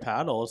away our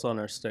paddles on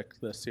our stick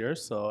this year,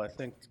 so I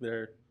think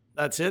they're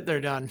That's it. They're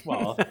done.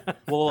 well.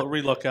 We'll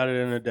relook at it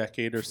in a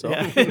decade or so.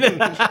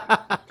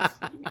 Yeah.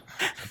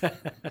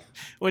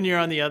 When you're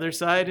on the other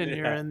side and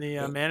you're Yeah. in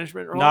the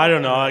management role? No, I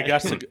don't know. I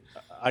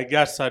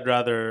guess I'd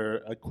rather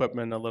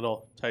equipment a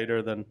little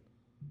tighter than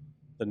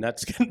the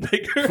net's getting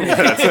bigger. Yeah,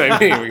 that's what I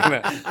mean. We're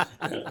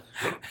gonna,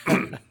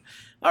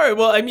 All right.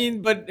 Well, I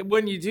mean, but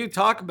when you do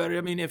talk about it,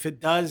 I mean, if it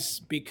does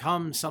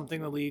become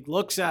something the league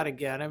looks at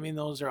again, I mean,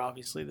 those are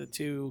obviously the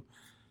two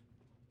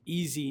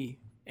easy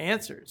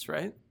answers,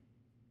 right?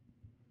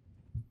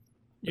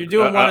 You're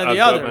doing one or the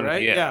other, Goodman,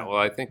 right? Yeah. Well,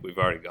 I think we've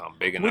already gone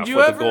big enough you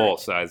with ever- the goal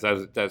size.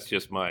 That's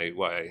just why I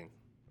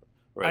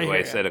hear I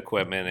ya. said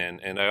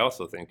equipment, and I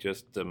also think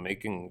just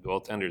making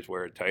goaltenders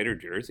wear a tighter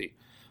jersey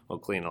will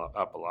clean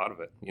up a lot of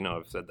it.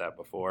 I've said that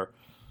before,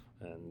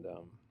 and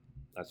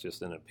that's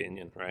just an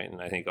opinion, right?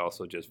 And I think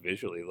also just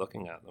visually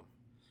looking at them.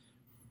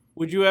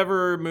 Would you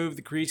ever move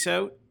the crease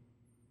out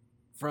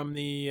from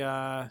the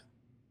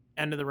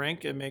end of the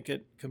rink and make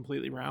it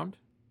completely round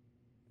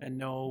and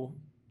no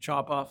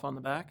chop off on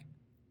the back?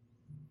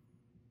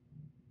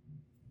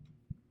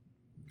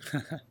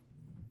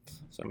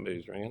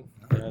 Somebody's ringing.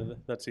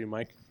 That's you,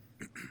 Mike.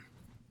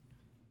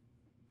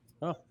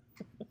 Oh.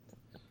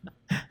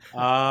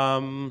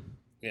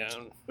 Yeah.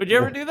 Would you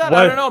ever do that? What-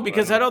 I don't know,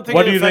 because I don't think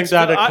What it do you think affects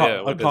that the-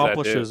 Yeah, what does that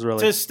accomplishes, really?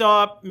 to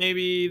stop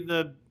maybe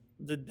the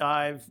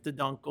dive, the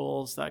dunk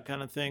goals, that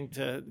kind of thing.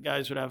 To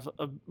guys would have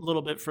a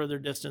little bit further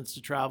distance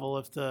to travel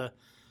if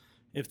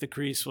the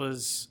crease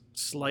was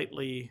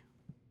slightly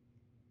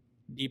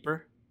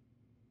deeper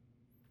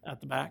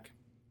at the back.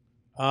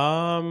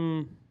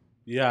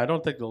 Yeah, I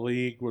don't think the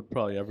league would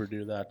probably ever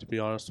do that, to be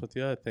honest with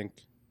you. I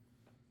think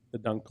the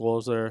dunk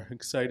goals are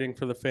exciting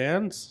for the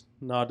fans,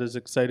 not as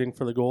exciting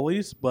for the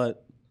goalies,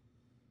 but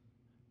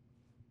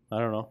I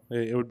don't know.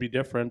 It would be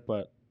different,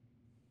 but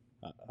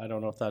I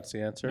don't know if that's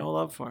the answer. No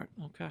love for it.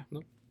 Okay.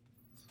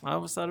 I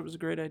always thought it was a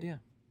great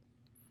idea.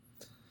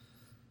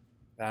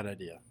 Bad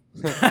idea.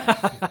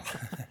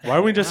 Why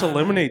don't we just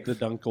eliminate the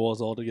dunk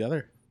goals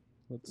altogether?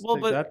 Let's Well,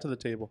 take but- that to the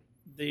table.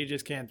 You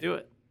just can't do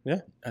it.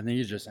 I think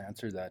you just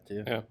answered that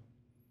too. Yeah.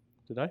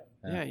 Did I?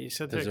 Yeah, you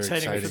said they're Those are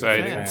exciting for the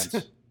exciting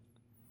fans.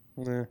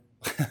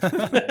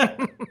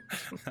 Yeah.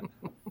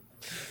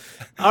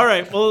 All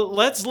right, well,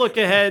 let's look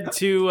ahead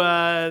to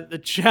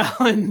the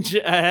challenge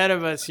ahead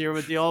of us here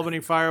with the Albany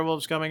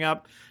Firewolves coming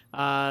up.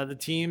 The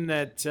team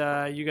that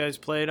you guys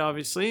played,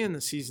 obviously, in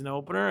the season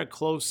opener, a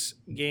close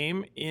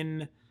game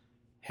in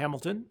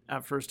Hamilton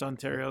at First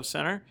Ontario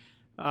Centre.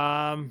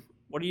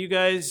 What are you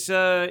guys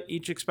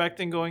each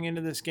expecting going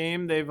into this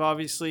game? They've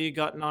obviously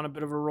gotten on a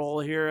bit of a roll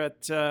here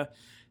at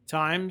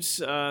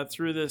times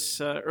through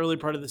this early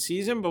part of the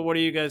season, but what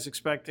are you guys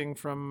expecting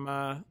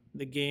from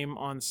the game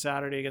on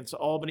Saturday against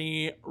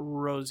Albany?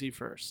 Rosie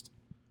first.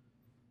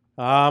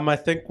 I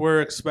think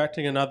we're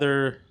expecting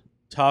another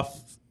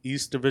tough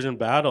East Division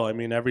battle. I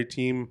mean, every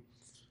team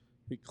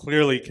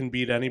clearly can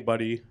beat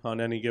anybody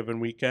on any given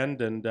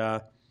weekend, and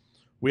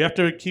we have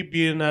to keep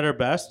being at our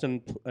best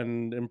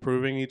and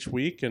improving each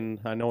week. And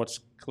I know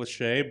it's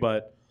cliche,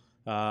 but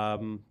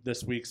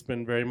this week's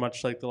been very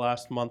much like the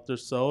last month or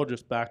so,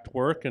 just back to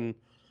work and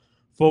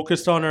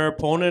focused on our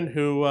opponent,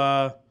 who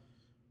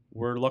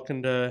we're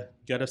looking to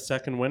get a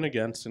second win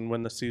against and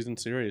win the season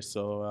series.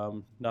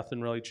 So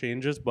nothing really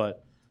changes,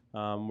 but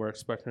we're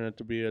expecting it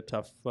to be a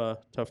tough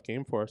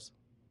game for us.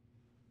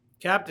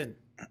 Captain.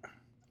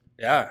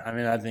 Yeah, I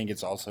mean, I think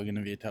it's also going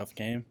to be a tough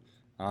game.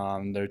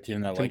 They're a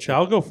team that Can like.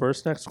 Chow go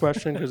first next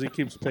question, because he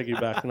keeps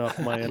piggybacking off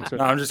my answer?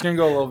 No, I'm just going to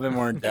go a little bit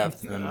more in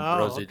depth than Oh,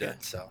 Rosie okay.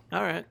 did. So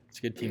All right. it's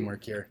good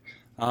teamwork here.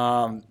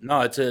 No,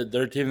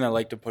 they're a team that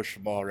like to push the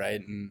ball,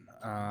 right? And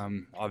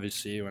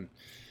obviously when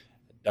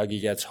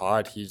Dougie gets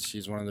hot,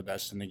 he's one of the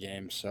best in the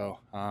game. So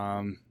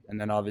and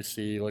then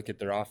obviously you look at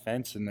their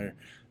offense, and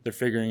they're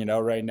figuring it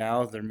out right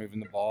now. They're moving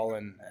the ball,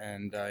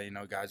 and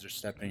guys are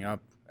stepping up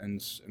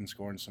and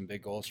scoring some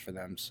big goals for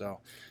them. So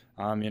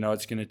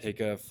it's going to take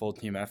a full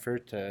team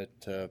effort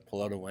to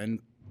pull out a win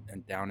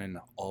and down in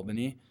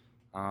Albany.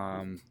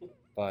 But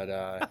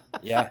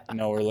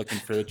we're looking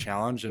for the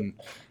challenge, and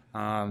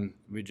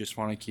we just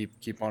want to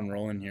keep on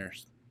rolling here.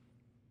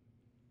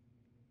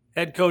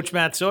 Head coach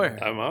Matt Sawyer,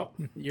 I'm up.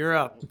 you're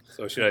up.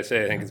 So should I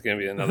say I think it's going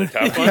to be another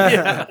tough one?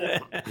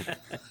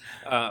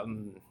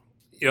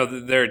 Yeah.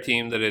 They're a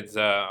team that it's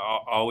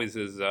always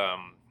is, a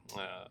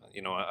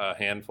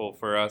handful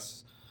for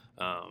us.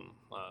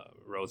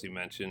 Rosie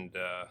mentioned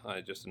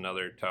just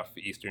another tough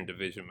Eastern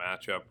Division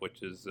matchup,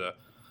 which is the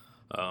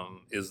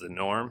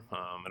norm.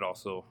 It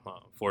also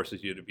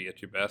forces you to be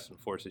at your best and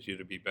forces you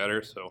to be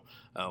better. So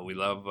we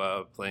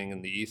love playing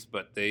in the East,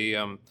 but they,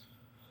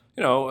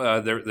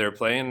 they're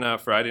playing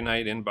Friday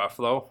night in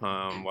Buffalo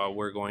while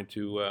we're going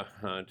to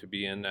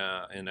be in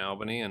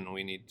Albany, and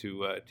we need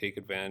to take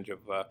advantage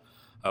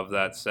of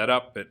that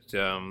setup. It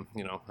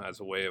as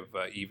a way of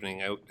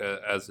evening out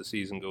as the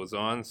season goes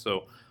on.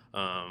 So.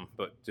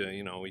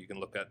 You can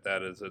look at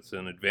that as it's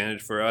an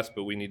advantage for us,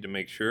 but we need to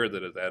make sure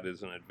that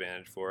is an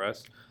advantage for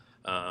us.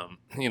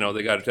 They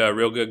got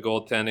real good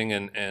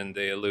goaltending, and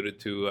they alluded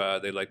to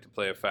they like to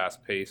play a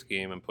fast-paced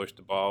game and push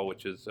the ball,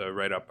 which is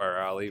right up our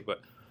alley.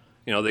 But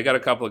they got a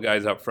couple of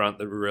guys up front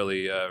that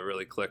are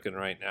really clicking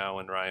right now,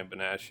 and Ryan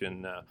Benesh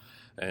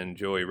and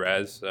Joey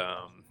Rez.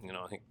 I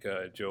think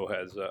Joe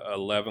has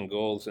 11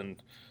 goals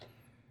and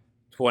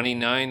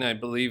 29, I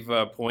believe,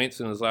 points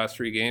in his last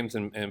 3 games,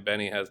 and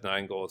Benny has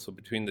 9 goals. So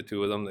between the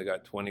two of them, they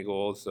got 20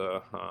 goals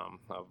of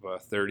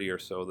 30 or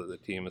so that the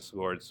team has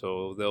scored.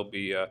 So they'll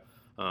be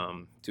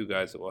 2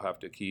 guys that we'll have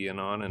to key in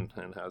on and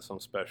have some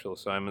special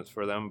assignments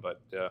for them.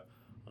 But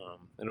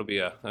it'll be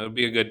a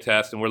good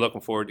test, and we're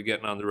looking forward to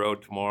getting on the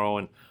road tomorrow.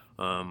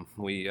 And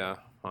we had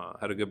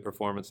a good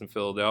performance in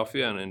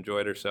Philadelphia and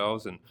enjoyed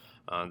ourselves, and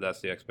that's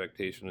the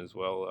expectation as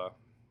well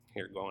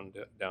here going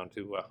down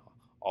to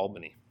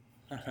Albany.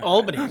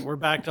 Albany. We're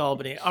back to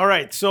Albany. All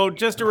right. So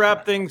just to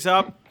wrap things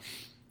up,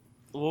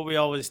 what we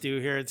always do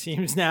here, it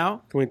seems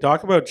now. Can we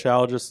talk about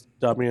Chow just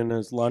dummying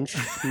his lunch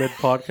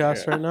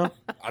mid-podcast right now?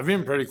 I've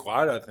been pretty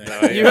quiet, I think.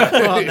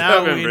 Well, now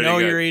I've been we pretty know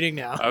good. you're eating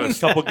now. I was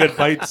Couple good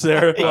bites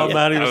there while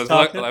Matty was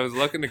talking. I was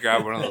looking to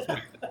grab one of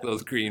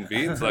those green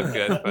beans. Look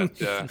good,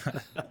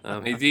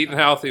 but he's eating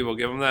healthy. We'll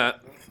give him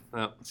that.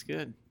 That's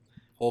good.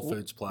 Whole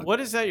Foods plug. What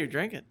is that you're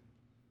drinking?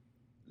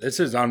 This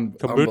is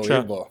Kombucha.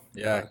 unbelievable.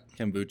 Yeah,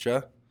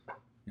 kombucha.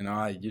 You know,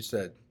 I used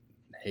to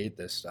hate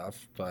this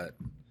stuff, but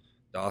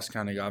Doss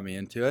kind of got me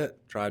into it.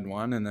 Tried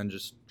one and then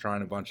just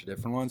trying a bunch of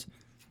different ones.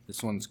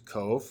 This one's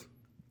Cove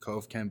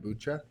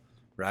kombucha,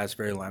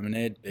 raspberry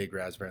lemonade, big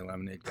raspberry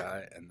lemonade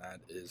guy, and that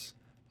is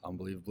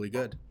unbelievably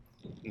good.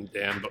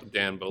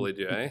 Dan bullied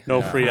you, eh?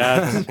 No free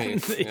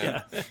ads.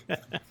 Yeah.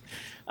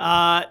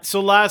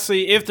 So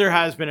lastly, if there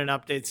has been an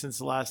update since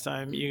the last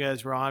time you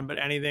guys were on, but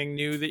anything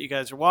new that you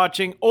guys are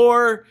watching,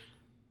 or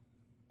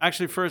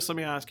actually first let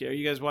me ask you, are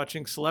you guys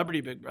watching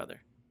Celebrity Big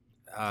Brother?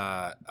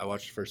 I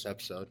watched the first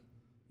episode.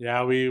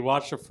 Yeah, we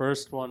watched the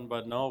first one,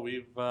 but no,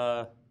 we've...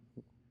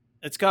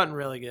 It's gotten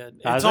really good.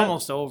 Has It's it?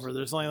 almost over.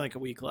 There's only like a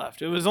week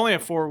left. It was only a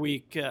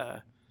 4-week.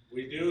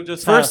 we do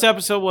just First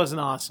episode wasn't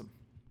awesome,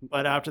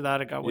 but after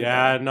that it got way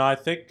Yeah, better. no, I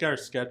think our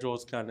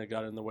schedules kind of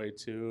got in the way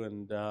too,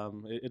 and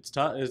it's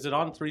tough. Is it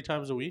on 3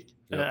 times a week?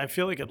 I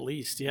feel like at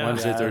least, yeah.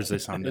 Wednesday, Yeah, Thursday,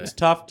 Sunday. It's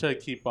tough to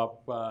keep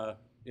up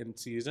in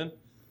season,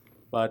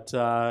 but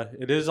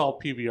it is all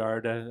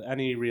PBR.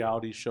 Any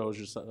reality shows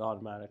just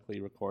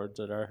automatically records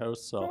at our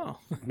house, so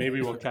Oh.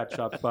 maybe we'll catch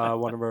up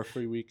one of our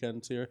free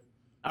weekends here.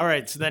 All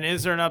right, so then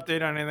is there an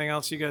update on anything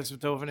else you guys have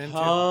dove into?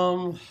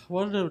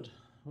 What did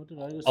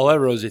I just? I'll let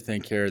Rosie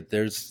think here.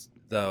 There's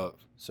the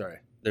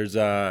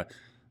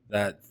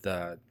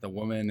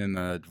woman in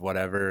the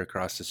whatever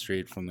across the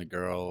street from the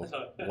girl,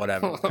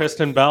 whatever.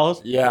 Kristen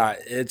Bell. Yeah,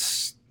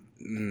 it's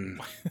Did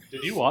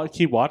you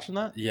keep watching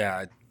that?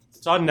 yeah,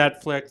 It's on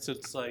Netflix.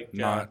 It's like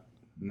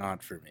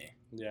not for me.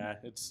 yeah,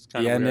 it's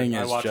kind The of ending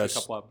weird. I is watched just- a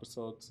couple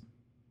episodes.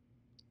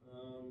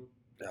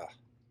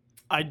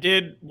 I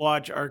did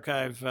watch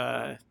Archive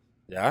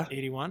Yeah,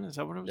 81. Is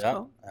that what it was yeah,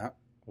 called? yeah.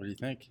 What do you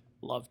think?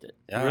 Loved it.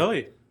 Yeah.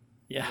 Really?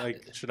 Yeah.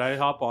 Like, should I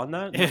hop on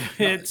that?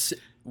 It's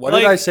What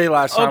like- did I say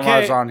last time I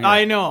was on here?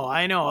 I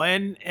know,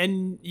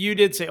 and you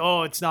did say,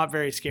 "Oh, it's not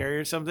very scary"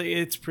 or something.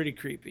 It's pretty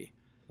creepy,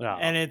 Yeah.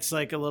 and it's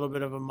like a little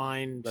bit of a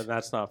mind Then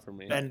that's not for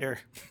me. bender.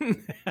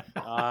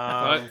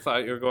 I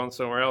thought you were going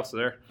somewhere else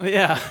there.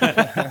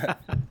 Yeah,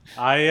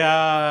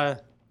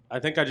 I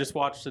think I just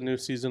watched the new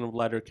season of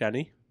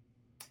Letterkenny.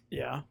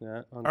 yeah.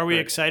 Yeah. Are we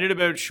excited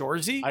about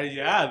Shorzy?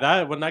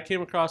 That when that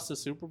came across the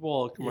Super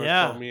Bowl commercial,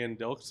 Yeah. me and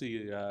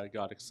Dilksy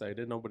got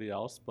excited. Nobody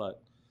else,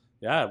 but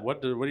yeah.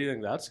 What do you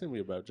think that's going to be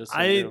about? Just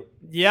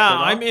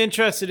I'm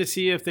interested to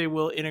see if they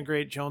will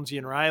integrate Jonesy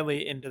and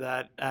Riley into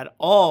that at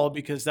all,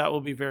 because that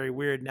will be very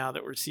weird now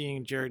that we're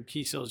seeing Jared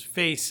Kiso's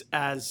face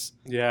as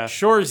yeah.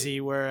 Shorzy,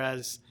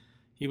 whereas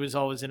he was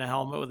always in a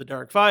helmet with a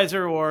dark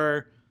visor,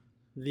 or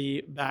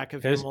the back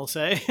of His- him, we'll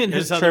say, in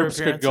His his other trips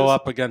could go appearances.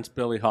 up against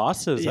Billy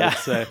Haas's, Yeah. I'd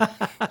say.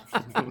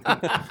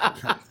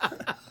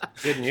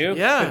 Didn't you?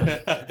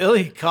 Yeah,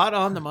 Billy caught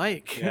on the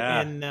mic.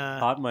 Yeah. And,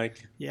 Hot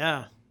mic.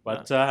 yeah.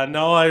 But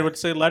no, I would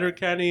say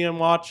Letterkenny I'm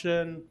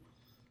watching.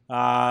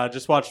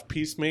 Just watched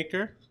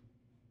Peacemaker.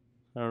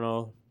 I don't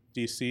know.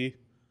 DC.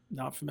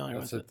 Not familiar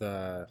That's with at it.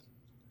 the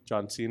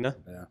John Cena.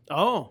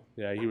 Oh,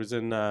 Yeah, he was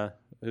in.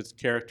 His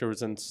character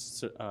was in.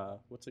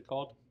 What's it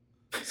called?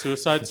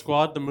 Suicide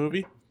Squad, the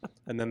movie.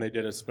 And then they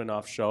did a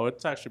spin-off show.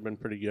 It's actually been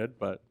pretty good.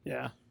 But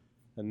yeah.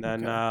 and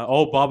then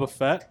Okay. Boba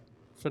Fett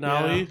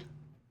finale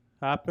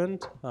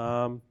happened.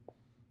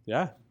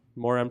 Yeah,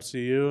 more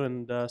MCU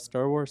and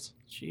Star Wars.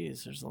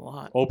 Jeez, there's a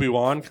lot.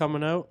 Obi-Wan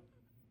coming out.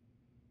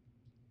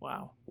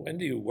 Wow. When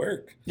do you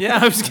work? Yeah,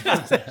 I was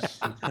gonna say.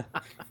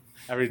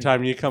 Every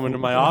time you come into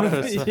my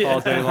office Yeah. all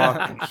day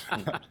long.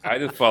 I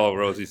just follow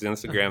Rosie's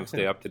Instagram,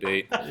 stay up to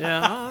date.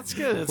 Yeah, oh, that's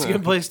good. That's a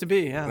good place to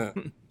be. Yeah.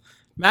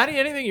 Maddie,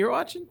 anything you're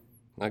watching?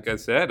 Like I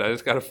said, I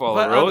just got to follow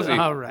But- Rosie.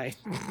 All right.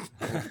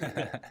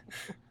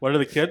 What are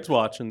the kids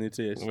watching these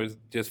days? It was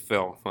just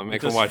film. I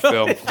make them Just watch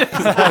film.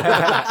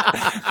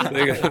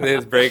 They're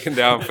just breaking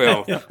down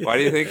film. Why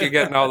do you think you're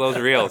getting all those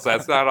reels?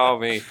 That's not all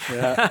me.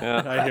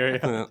 Yeah, I hear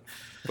you.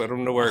 Put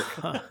them to work.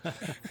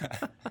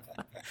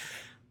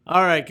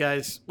 All right,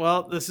 guys.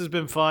 Well, this has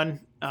been fun.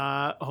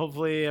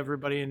 Hopefully,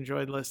 everybody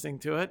enjoyed listening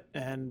to it,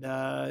 and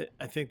I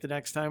think the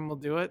next time we'll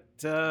do it,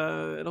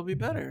 it'll be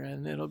better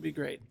and it'll be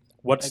great.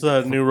 What's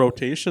the new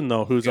rotation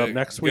though? Who's up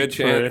next week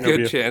for an interview?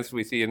 Good chance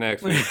we see you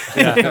next week.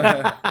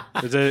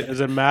 Is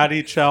it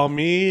Maddie Chow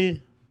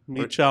me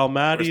Chow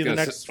Maddie the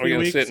next 3 We're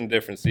weeks? gonna sit in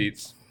different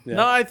seats. Yeah.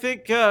 No, I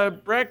think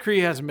Brad Cree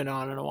hasn't been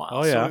on in a while.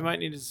 Oh, So yeah. we might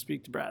need to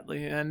speak to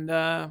Bradley. And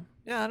I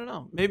don't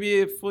know. Maybe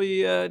if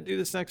we do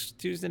this next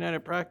Tuesday night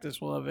at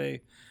practice, we'll have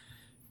a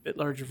bit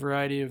larger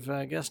variety of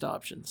guest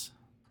options.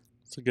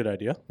 It's a good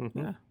idea.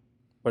 Yeah.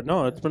 But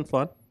no, it's been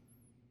fun.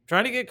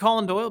 Trying to get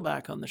Colin Doyle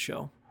back on the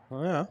show.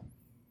 Oh yeah.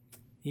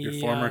 Your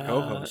former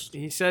co-host.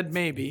 He said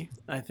maybe,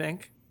 I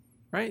think.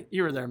 Right?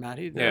 You were there,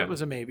 Matty. That Yeah.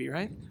 was a maybe,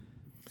 right?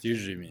 It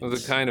usually means. It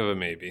was a kind of a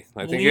maybe.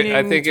 I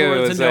Leaning think it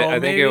towards was. a no, I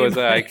think maybe. it was.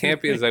 I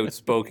can't be as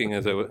outspoken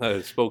as I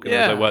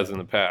was in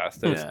the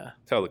past. I just Yeah.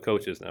 tell the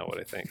coaches now what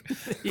I think.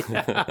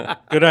 Yeah.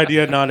 Good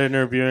idea not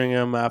interviewing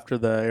him after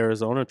the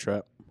Arizona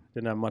trip.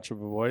 Didn't have much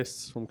of a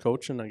voice from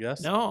coaching, I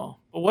guess. No.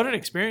 But what an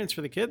experience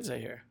for the kids, I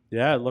hear.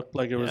 Yeah, it looked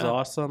like it was Yeah.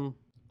 awesome.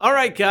 All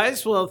right,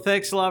 guys. Well,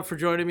 thanks a lot for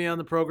joining me on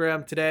the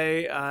program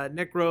today.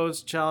 Nick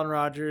Rose, Challen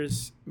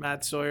Rogers,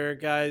 Matt Sawyer.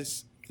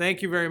 Guys,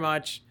 thank you very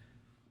much.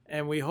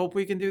 And we hope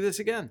we can do this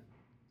again.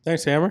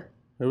 Thanks, Hammer.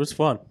 It was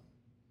fun.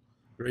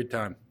 Great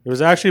time. It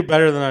was actually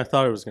better than I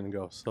thought it was going to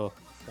go. So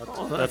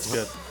that's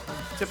good.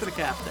 Tip of the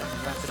cap there.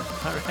 Wrap it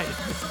up. All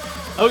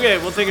right. Okay,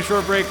 we'll take a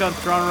short break on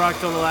Toronto Rock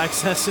Total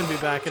Access and be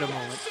back in a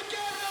moment.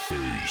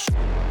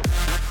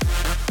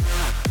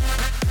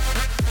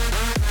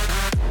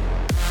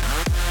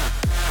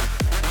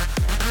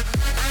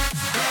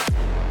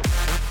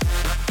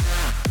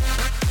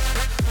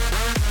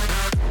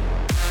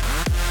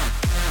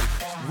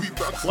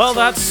 Well,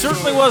 that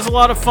certainly was a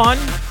lot of fun.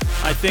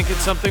 I think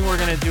it's something we're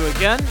going to do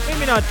again.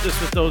 Maybe not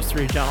just with those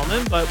three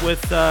gentlemen, but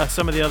with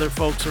some of the other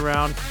folks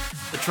around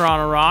the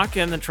Toronto Rock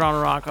and the Toronto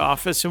Rock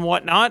office and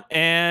whatnot.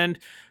 And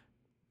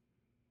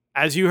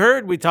as you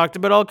heard, we talked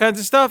about all kinds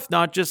of stuff,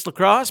 not just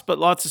lacrosse, but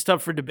lots of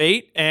stuff for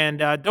debate. And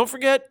don't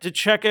forget to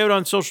check out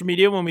on social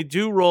media when we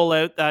do roll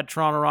out that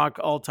Toronto Rock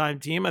all-time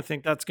team. I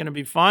think that's going to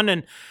be fun.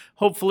 And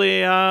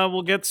hopefully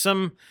we'll get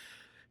some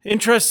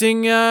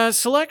interesting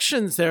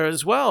selections there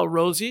as well.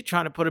 Rosie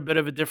trying to put a bit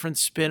of a different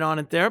spin on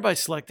it there by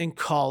selecting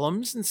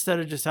columns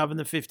instead of just having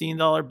the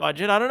 $15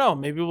 budget. I don't know.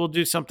 Maybe we'll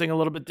do something a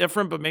little bit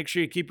different, but make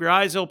sure you keep your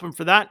eyes open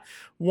for that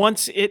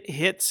once it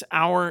hits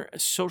our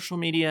social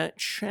media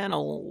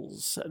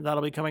channels.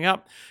 That'll be coming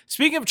up.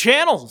 Speaking of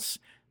channels,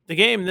 the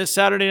game this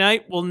Saturday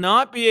night will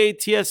not be a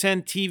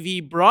TSN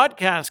TV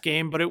broadcast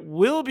game, but it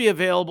will be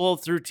available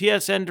through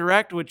TSN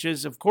Direct, which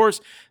is, of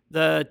course,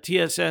 the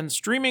TSN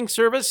streaming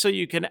service, so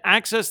you can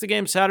access the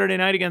game Saturday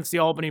night against the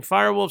Albany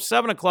Firewolves,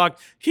 7 o'clock,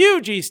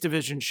 huge East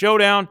Division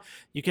showdown.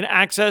 You can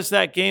access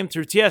that game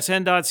through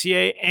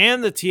tsn.ca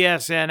and the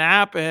TSN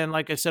app, and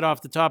like I said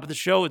off the top of the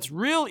show, it's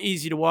real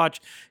easy to watch.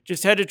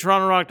 Just head to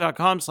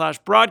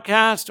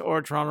torontorock.com/broadcast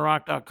or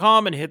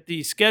torontorock.com and hit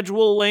the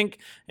schedule link,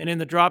 and in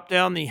the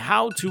drop-down, the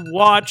how to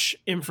watch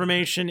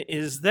information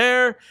is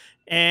there.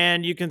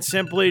 And you can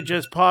simply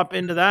just pop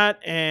into that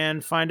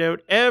and find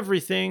out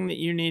everything that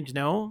you need to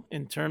know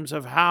in terms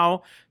of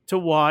how to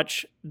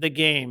watch the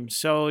game.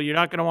 So you're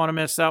not going to want to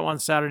miss that one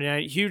Saturday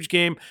night. Huge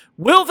game.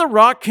 Will the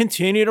Rock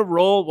continue to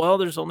roll? Well,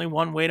 there's only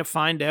one way to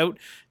find out.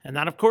 And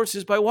that, of course,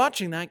 is by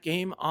watching that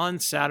game on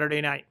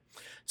Saturday night.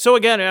 So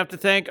again, I have to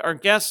thank our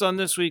guests on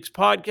this week's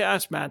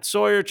podcast, Matt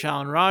Sawyer,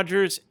 Challen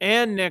Rogers,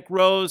 and Nick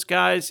Rose.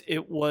 Guys,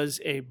 it was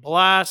a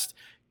blast.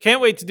 Can't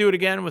wait to do it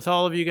again with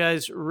all of you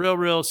guys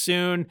real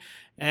soon.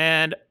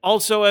 And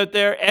also out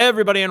there,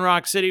 everybody in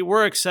Rock City,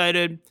 we're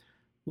excited.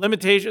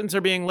 Limitations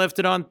are being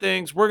lifted on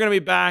things. We're going to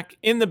be back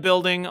in the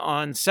building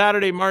on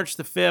Saturday, March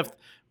the 5th,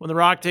 when the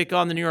Rock take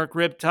on the New York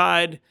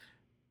Riptide.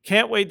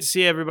 Can't wait to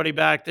see everybody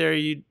back there.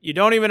 You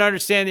don't even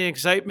understand the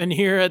excitement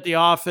here at the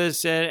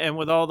office and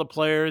with all the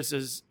players,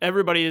 as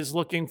everybody is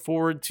looking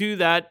forward to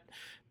that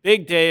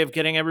big day of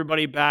getting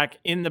everybody back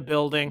in the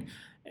building.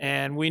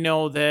 And we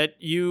know that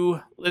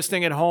you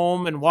listening at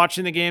home and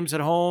watching the games at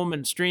home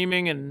and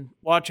streaming and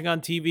watching on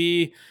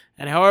TV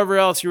and however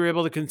else you were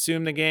able to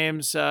consume the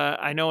games,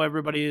 I know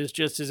everybody is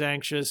just as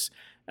anxious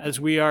as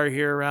we are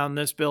here around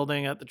this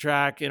building at the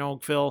track in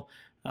Oakville.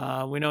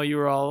 We know you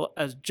were all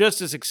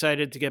just as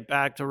excited to get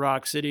back to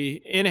Rock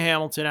City in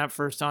Hamilton at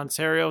First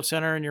Ontario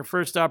Centre. And your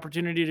first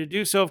opportunity to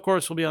do so, of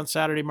course, will be on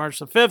Saturday, March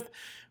the 5th.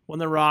 When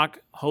the Rock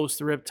hosts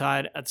the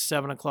Riptide at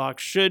 7 o'clock.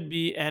 Should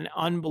be an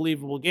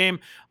unbelievable game.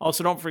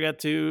 Also, don't forget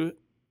to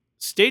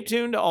stay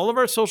tuned to all of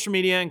our social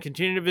media and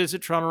continue to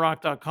visit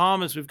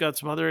torontorock.com, as we've got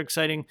some other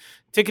exciting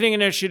ticketing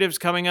initiatives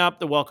coming up.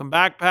 The Welcome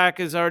Back Pack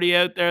is already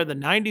out there. The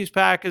 90s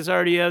Pack is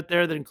already out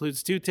there. That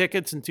includes 2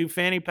 tickets and 2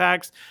 fanny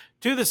packs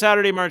to the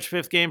Saturday, March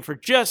 5th game for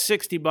just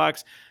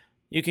 $60.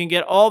 You can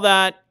get all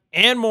that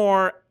and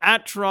more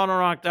at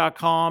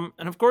torontorock.com.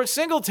 And, of course,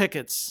 single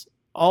tickets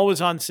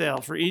always on sale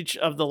for each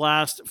of the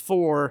last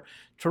 4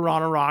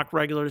 Toronto Rock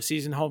regular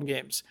season home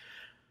games.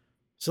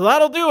 So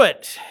that'll do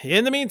it.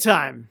 In the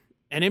meantime,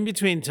 and in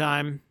between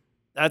time,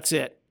 that's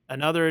it.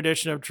 Another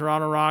edition of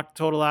Toronto Rock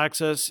Total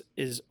Access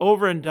is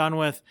over and done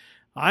with.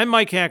 I'm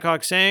Mike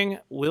Hancock saying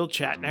we'll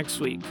chat next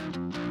week.